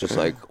wall, just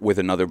like with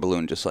another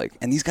balloon, just like,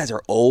 and these guys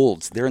are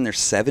old. They're in their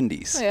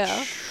 70s.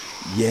 yeah.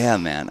 Yeah,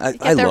 man. I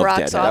Get their love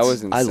rocks Deadheads. off. That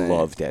was I insane.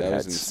 love That was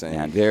Deadheads. insane.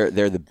 Man,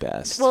 they're the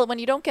best. Well, when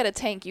you don't get a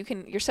tank,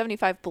 your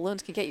 75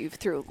 balloons can get you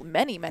through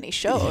many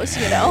shows.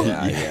 You know.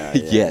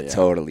 yeah,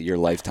 totally. Your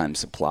lifetime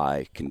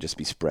supply can just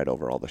be spread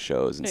over all the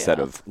shows instead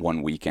Yeah. of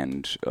one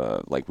weekend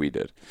like we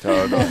did.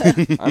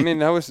 Totally. I mean,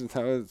 that was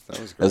great.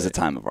 That was the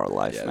time of our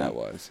life, Yeah, man. that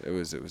was. It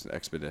was an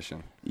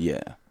expedition.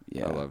 Yeah.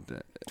 I loved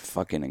it.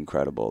 Fucking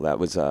incredible. That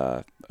was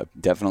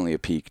definitely a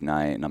peak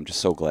night, and I'm just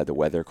so glad the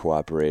weather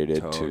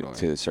cooperated Totally.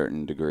 to a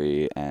certain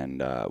degree,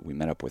 and we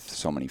met up with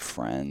so many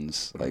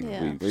friends. Like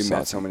Yeah. We saw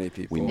met so many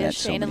people. We Yeah, met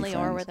so Shane and many Leor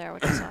friends. were there,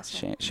 which is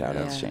awesome. Shout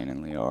out Yeah. Shane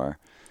and Leor.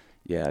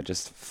 Yeah,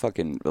 just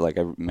fucking like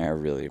I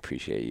really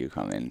appreciate you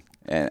coming.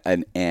 And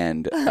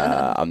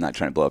I'm not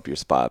trying to blow up your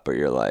spot, but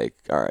you're like,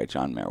 all right,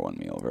 John Mayer won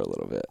me over a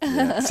little bit.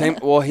 Yeah. Same.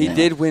 Well, he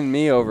did win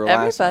me over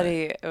last night.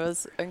 Everybody, it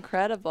was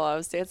incredible. I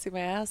was dancing my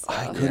ass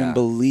I off. couldn't Yeah,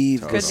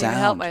 believe totally. the Couldn't even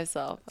help sound.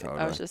 myself. I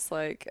Totally. was just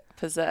like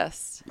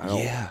possessed.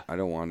 I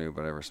don't want to,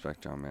 but I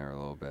respect John Mayer a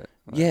little bit.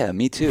 Like, Yeah,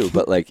 me too.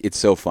 But like, it's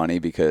so funny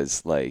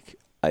because like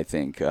I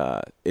think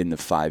in the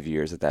 5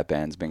 years that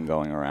band's been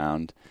going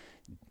around,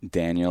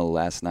 Daniel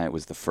last night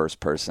was the first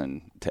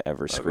person to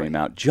ever scream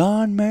out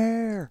John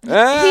Mayer.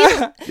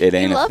 It He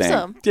ain't a loves thing.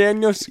 him.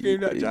 Daniel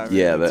screamed at John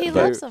Yeah, Mayer. but- He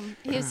loves him.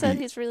 He said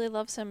he really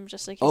loves him,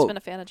 just like he's Oh. been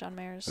a fan of John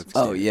Mayer's. That's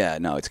Oh cute. yeah,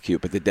 no, it's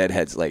cute. But the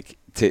Deadheads, like,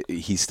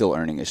 he's still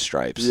earning his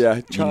stripes. Yeah,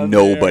 John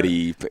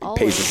Nobody pays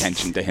Always.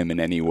 attention to him in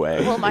any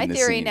way. Well, my in the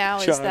theory scene. now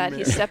is John that Mayer.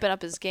 he's stepping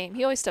up his game.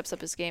 He always steps up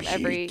his game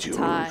every Peter.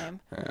 time.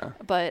 Yeah.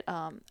 But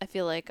I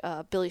feel like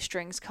Billy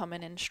Strings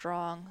coming in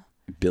strong.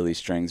 Billy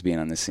Strings being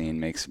on the scene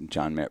makes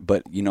John Mayer.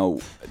 But you know,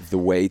 the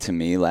way to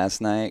me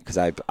last night, because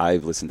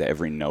I've listened to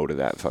every note of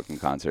that fucking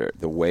concert.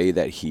 The way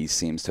that he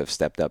seems to have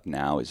stepped up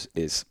now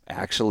is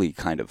actually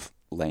kind of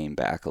laying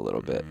back a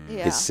little bit.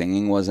 Yeah. His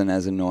singing wasn't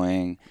as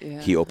annoying. Yeah.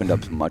 He opened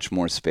up much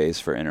more space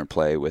for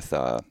interplay with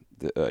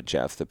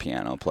Jeff, the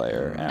piano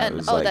player. And, it And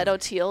was like, that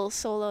O'Teal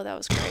solo, that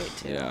was great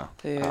too. Yeah.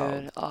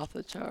 Dude, off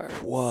the chart.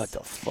 what the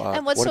fuck?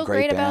 And what's What a so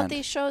great about band.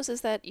 these shows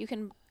is that you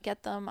can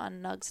get them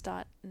on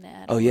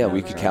nugs.net. Oh, or yeah,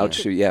 we whatever. could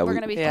couch. Yeah, We're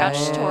going to be Yeah.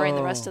 couch touring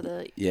the rest of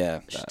the Yeah,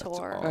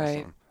 tour. Awesome.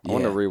 Right. I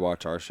want to Yeah.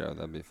 rewatch our show.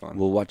 That'd be fun.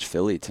 we'll watch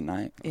Philly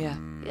tonight. Yeah.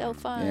 Yo,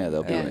 fun. Yeah,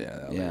 they'll be. Yeah.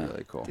 that'd Yeah. be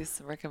really cool. Oh. Do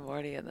some Rick and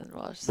Morty and then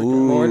watch Ooh,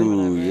 some Morty.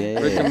 yeah.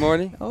 Rick and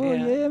Morty. Oh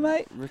Yeah.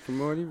 mate. Rick and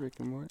Morty. Rick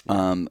and Morty.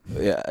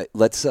 Yeah,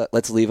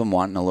 let's leave them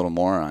wanting a little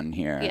more on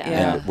here. Yeah.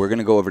 Yeah. And we're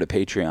gonna go over to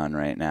Patreon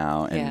right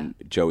now, and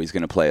Joey's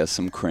gonna play us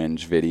some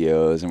cringe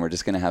videos, and we're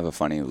just gonna have a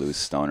funny, loose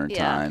stoner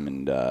Yeah. time,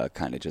 and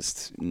kind of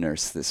just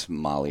nurse this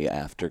Molly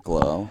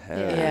afterglow. Hell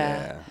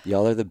Yeah.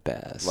 Y'all are the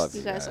best. Love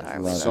You guys are.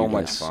 Love So you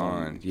much guys so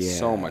fun. much. Yeah.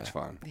 So much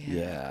fun.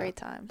 Yeah. Great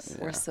times.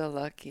 We're so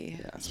lucky.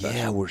 Yeah.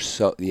 Yeah, we're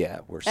so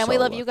And we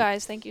love you lucky.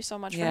 guys. Thank you so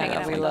much for Yeah, hanging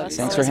out we with love us. you.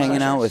 Thanks Always for hanging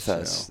pleasure. out with So-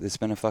 us. It's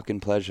been a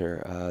fucking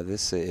pleasure.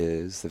 This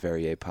is the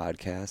Verrier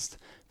Podcast.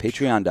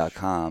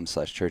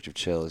 Patreon.com/Church of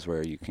Chill is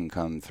where you can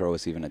come throw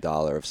us even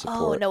 $1 of support.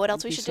 Oh, know what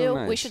else we That'd be should so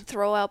do? We nice. should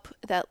throw up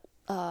that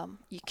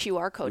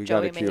QR code We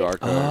got Joey a made. QR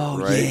code Oh,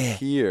 right yeah.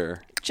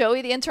 here.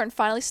 Joey, the intern,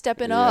 finally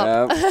stepping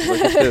up. Yep. Look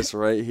at this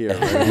right here.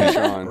 Right here,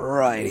 Sean.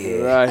 Right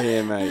here. Right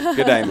here, mate.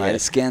 Good day, Yeah,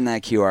 mate. scan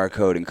that QR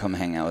code and come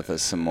hang out with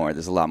us some more.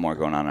 There's a lot more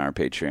going on our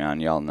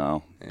Patreon. Y'all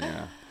know.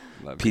 Yeah.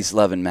 Love you. Peace,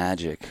 love, and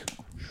magic.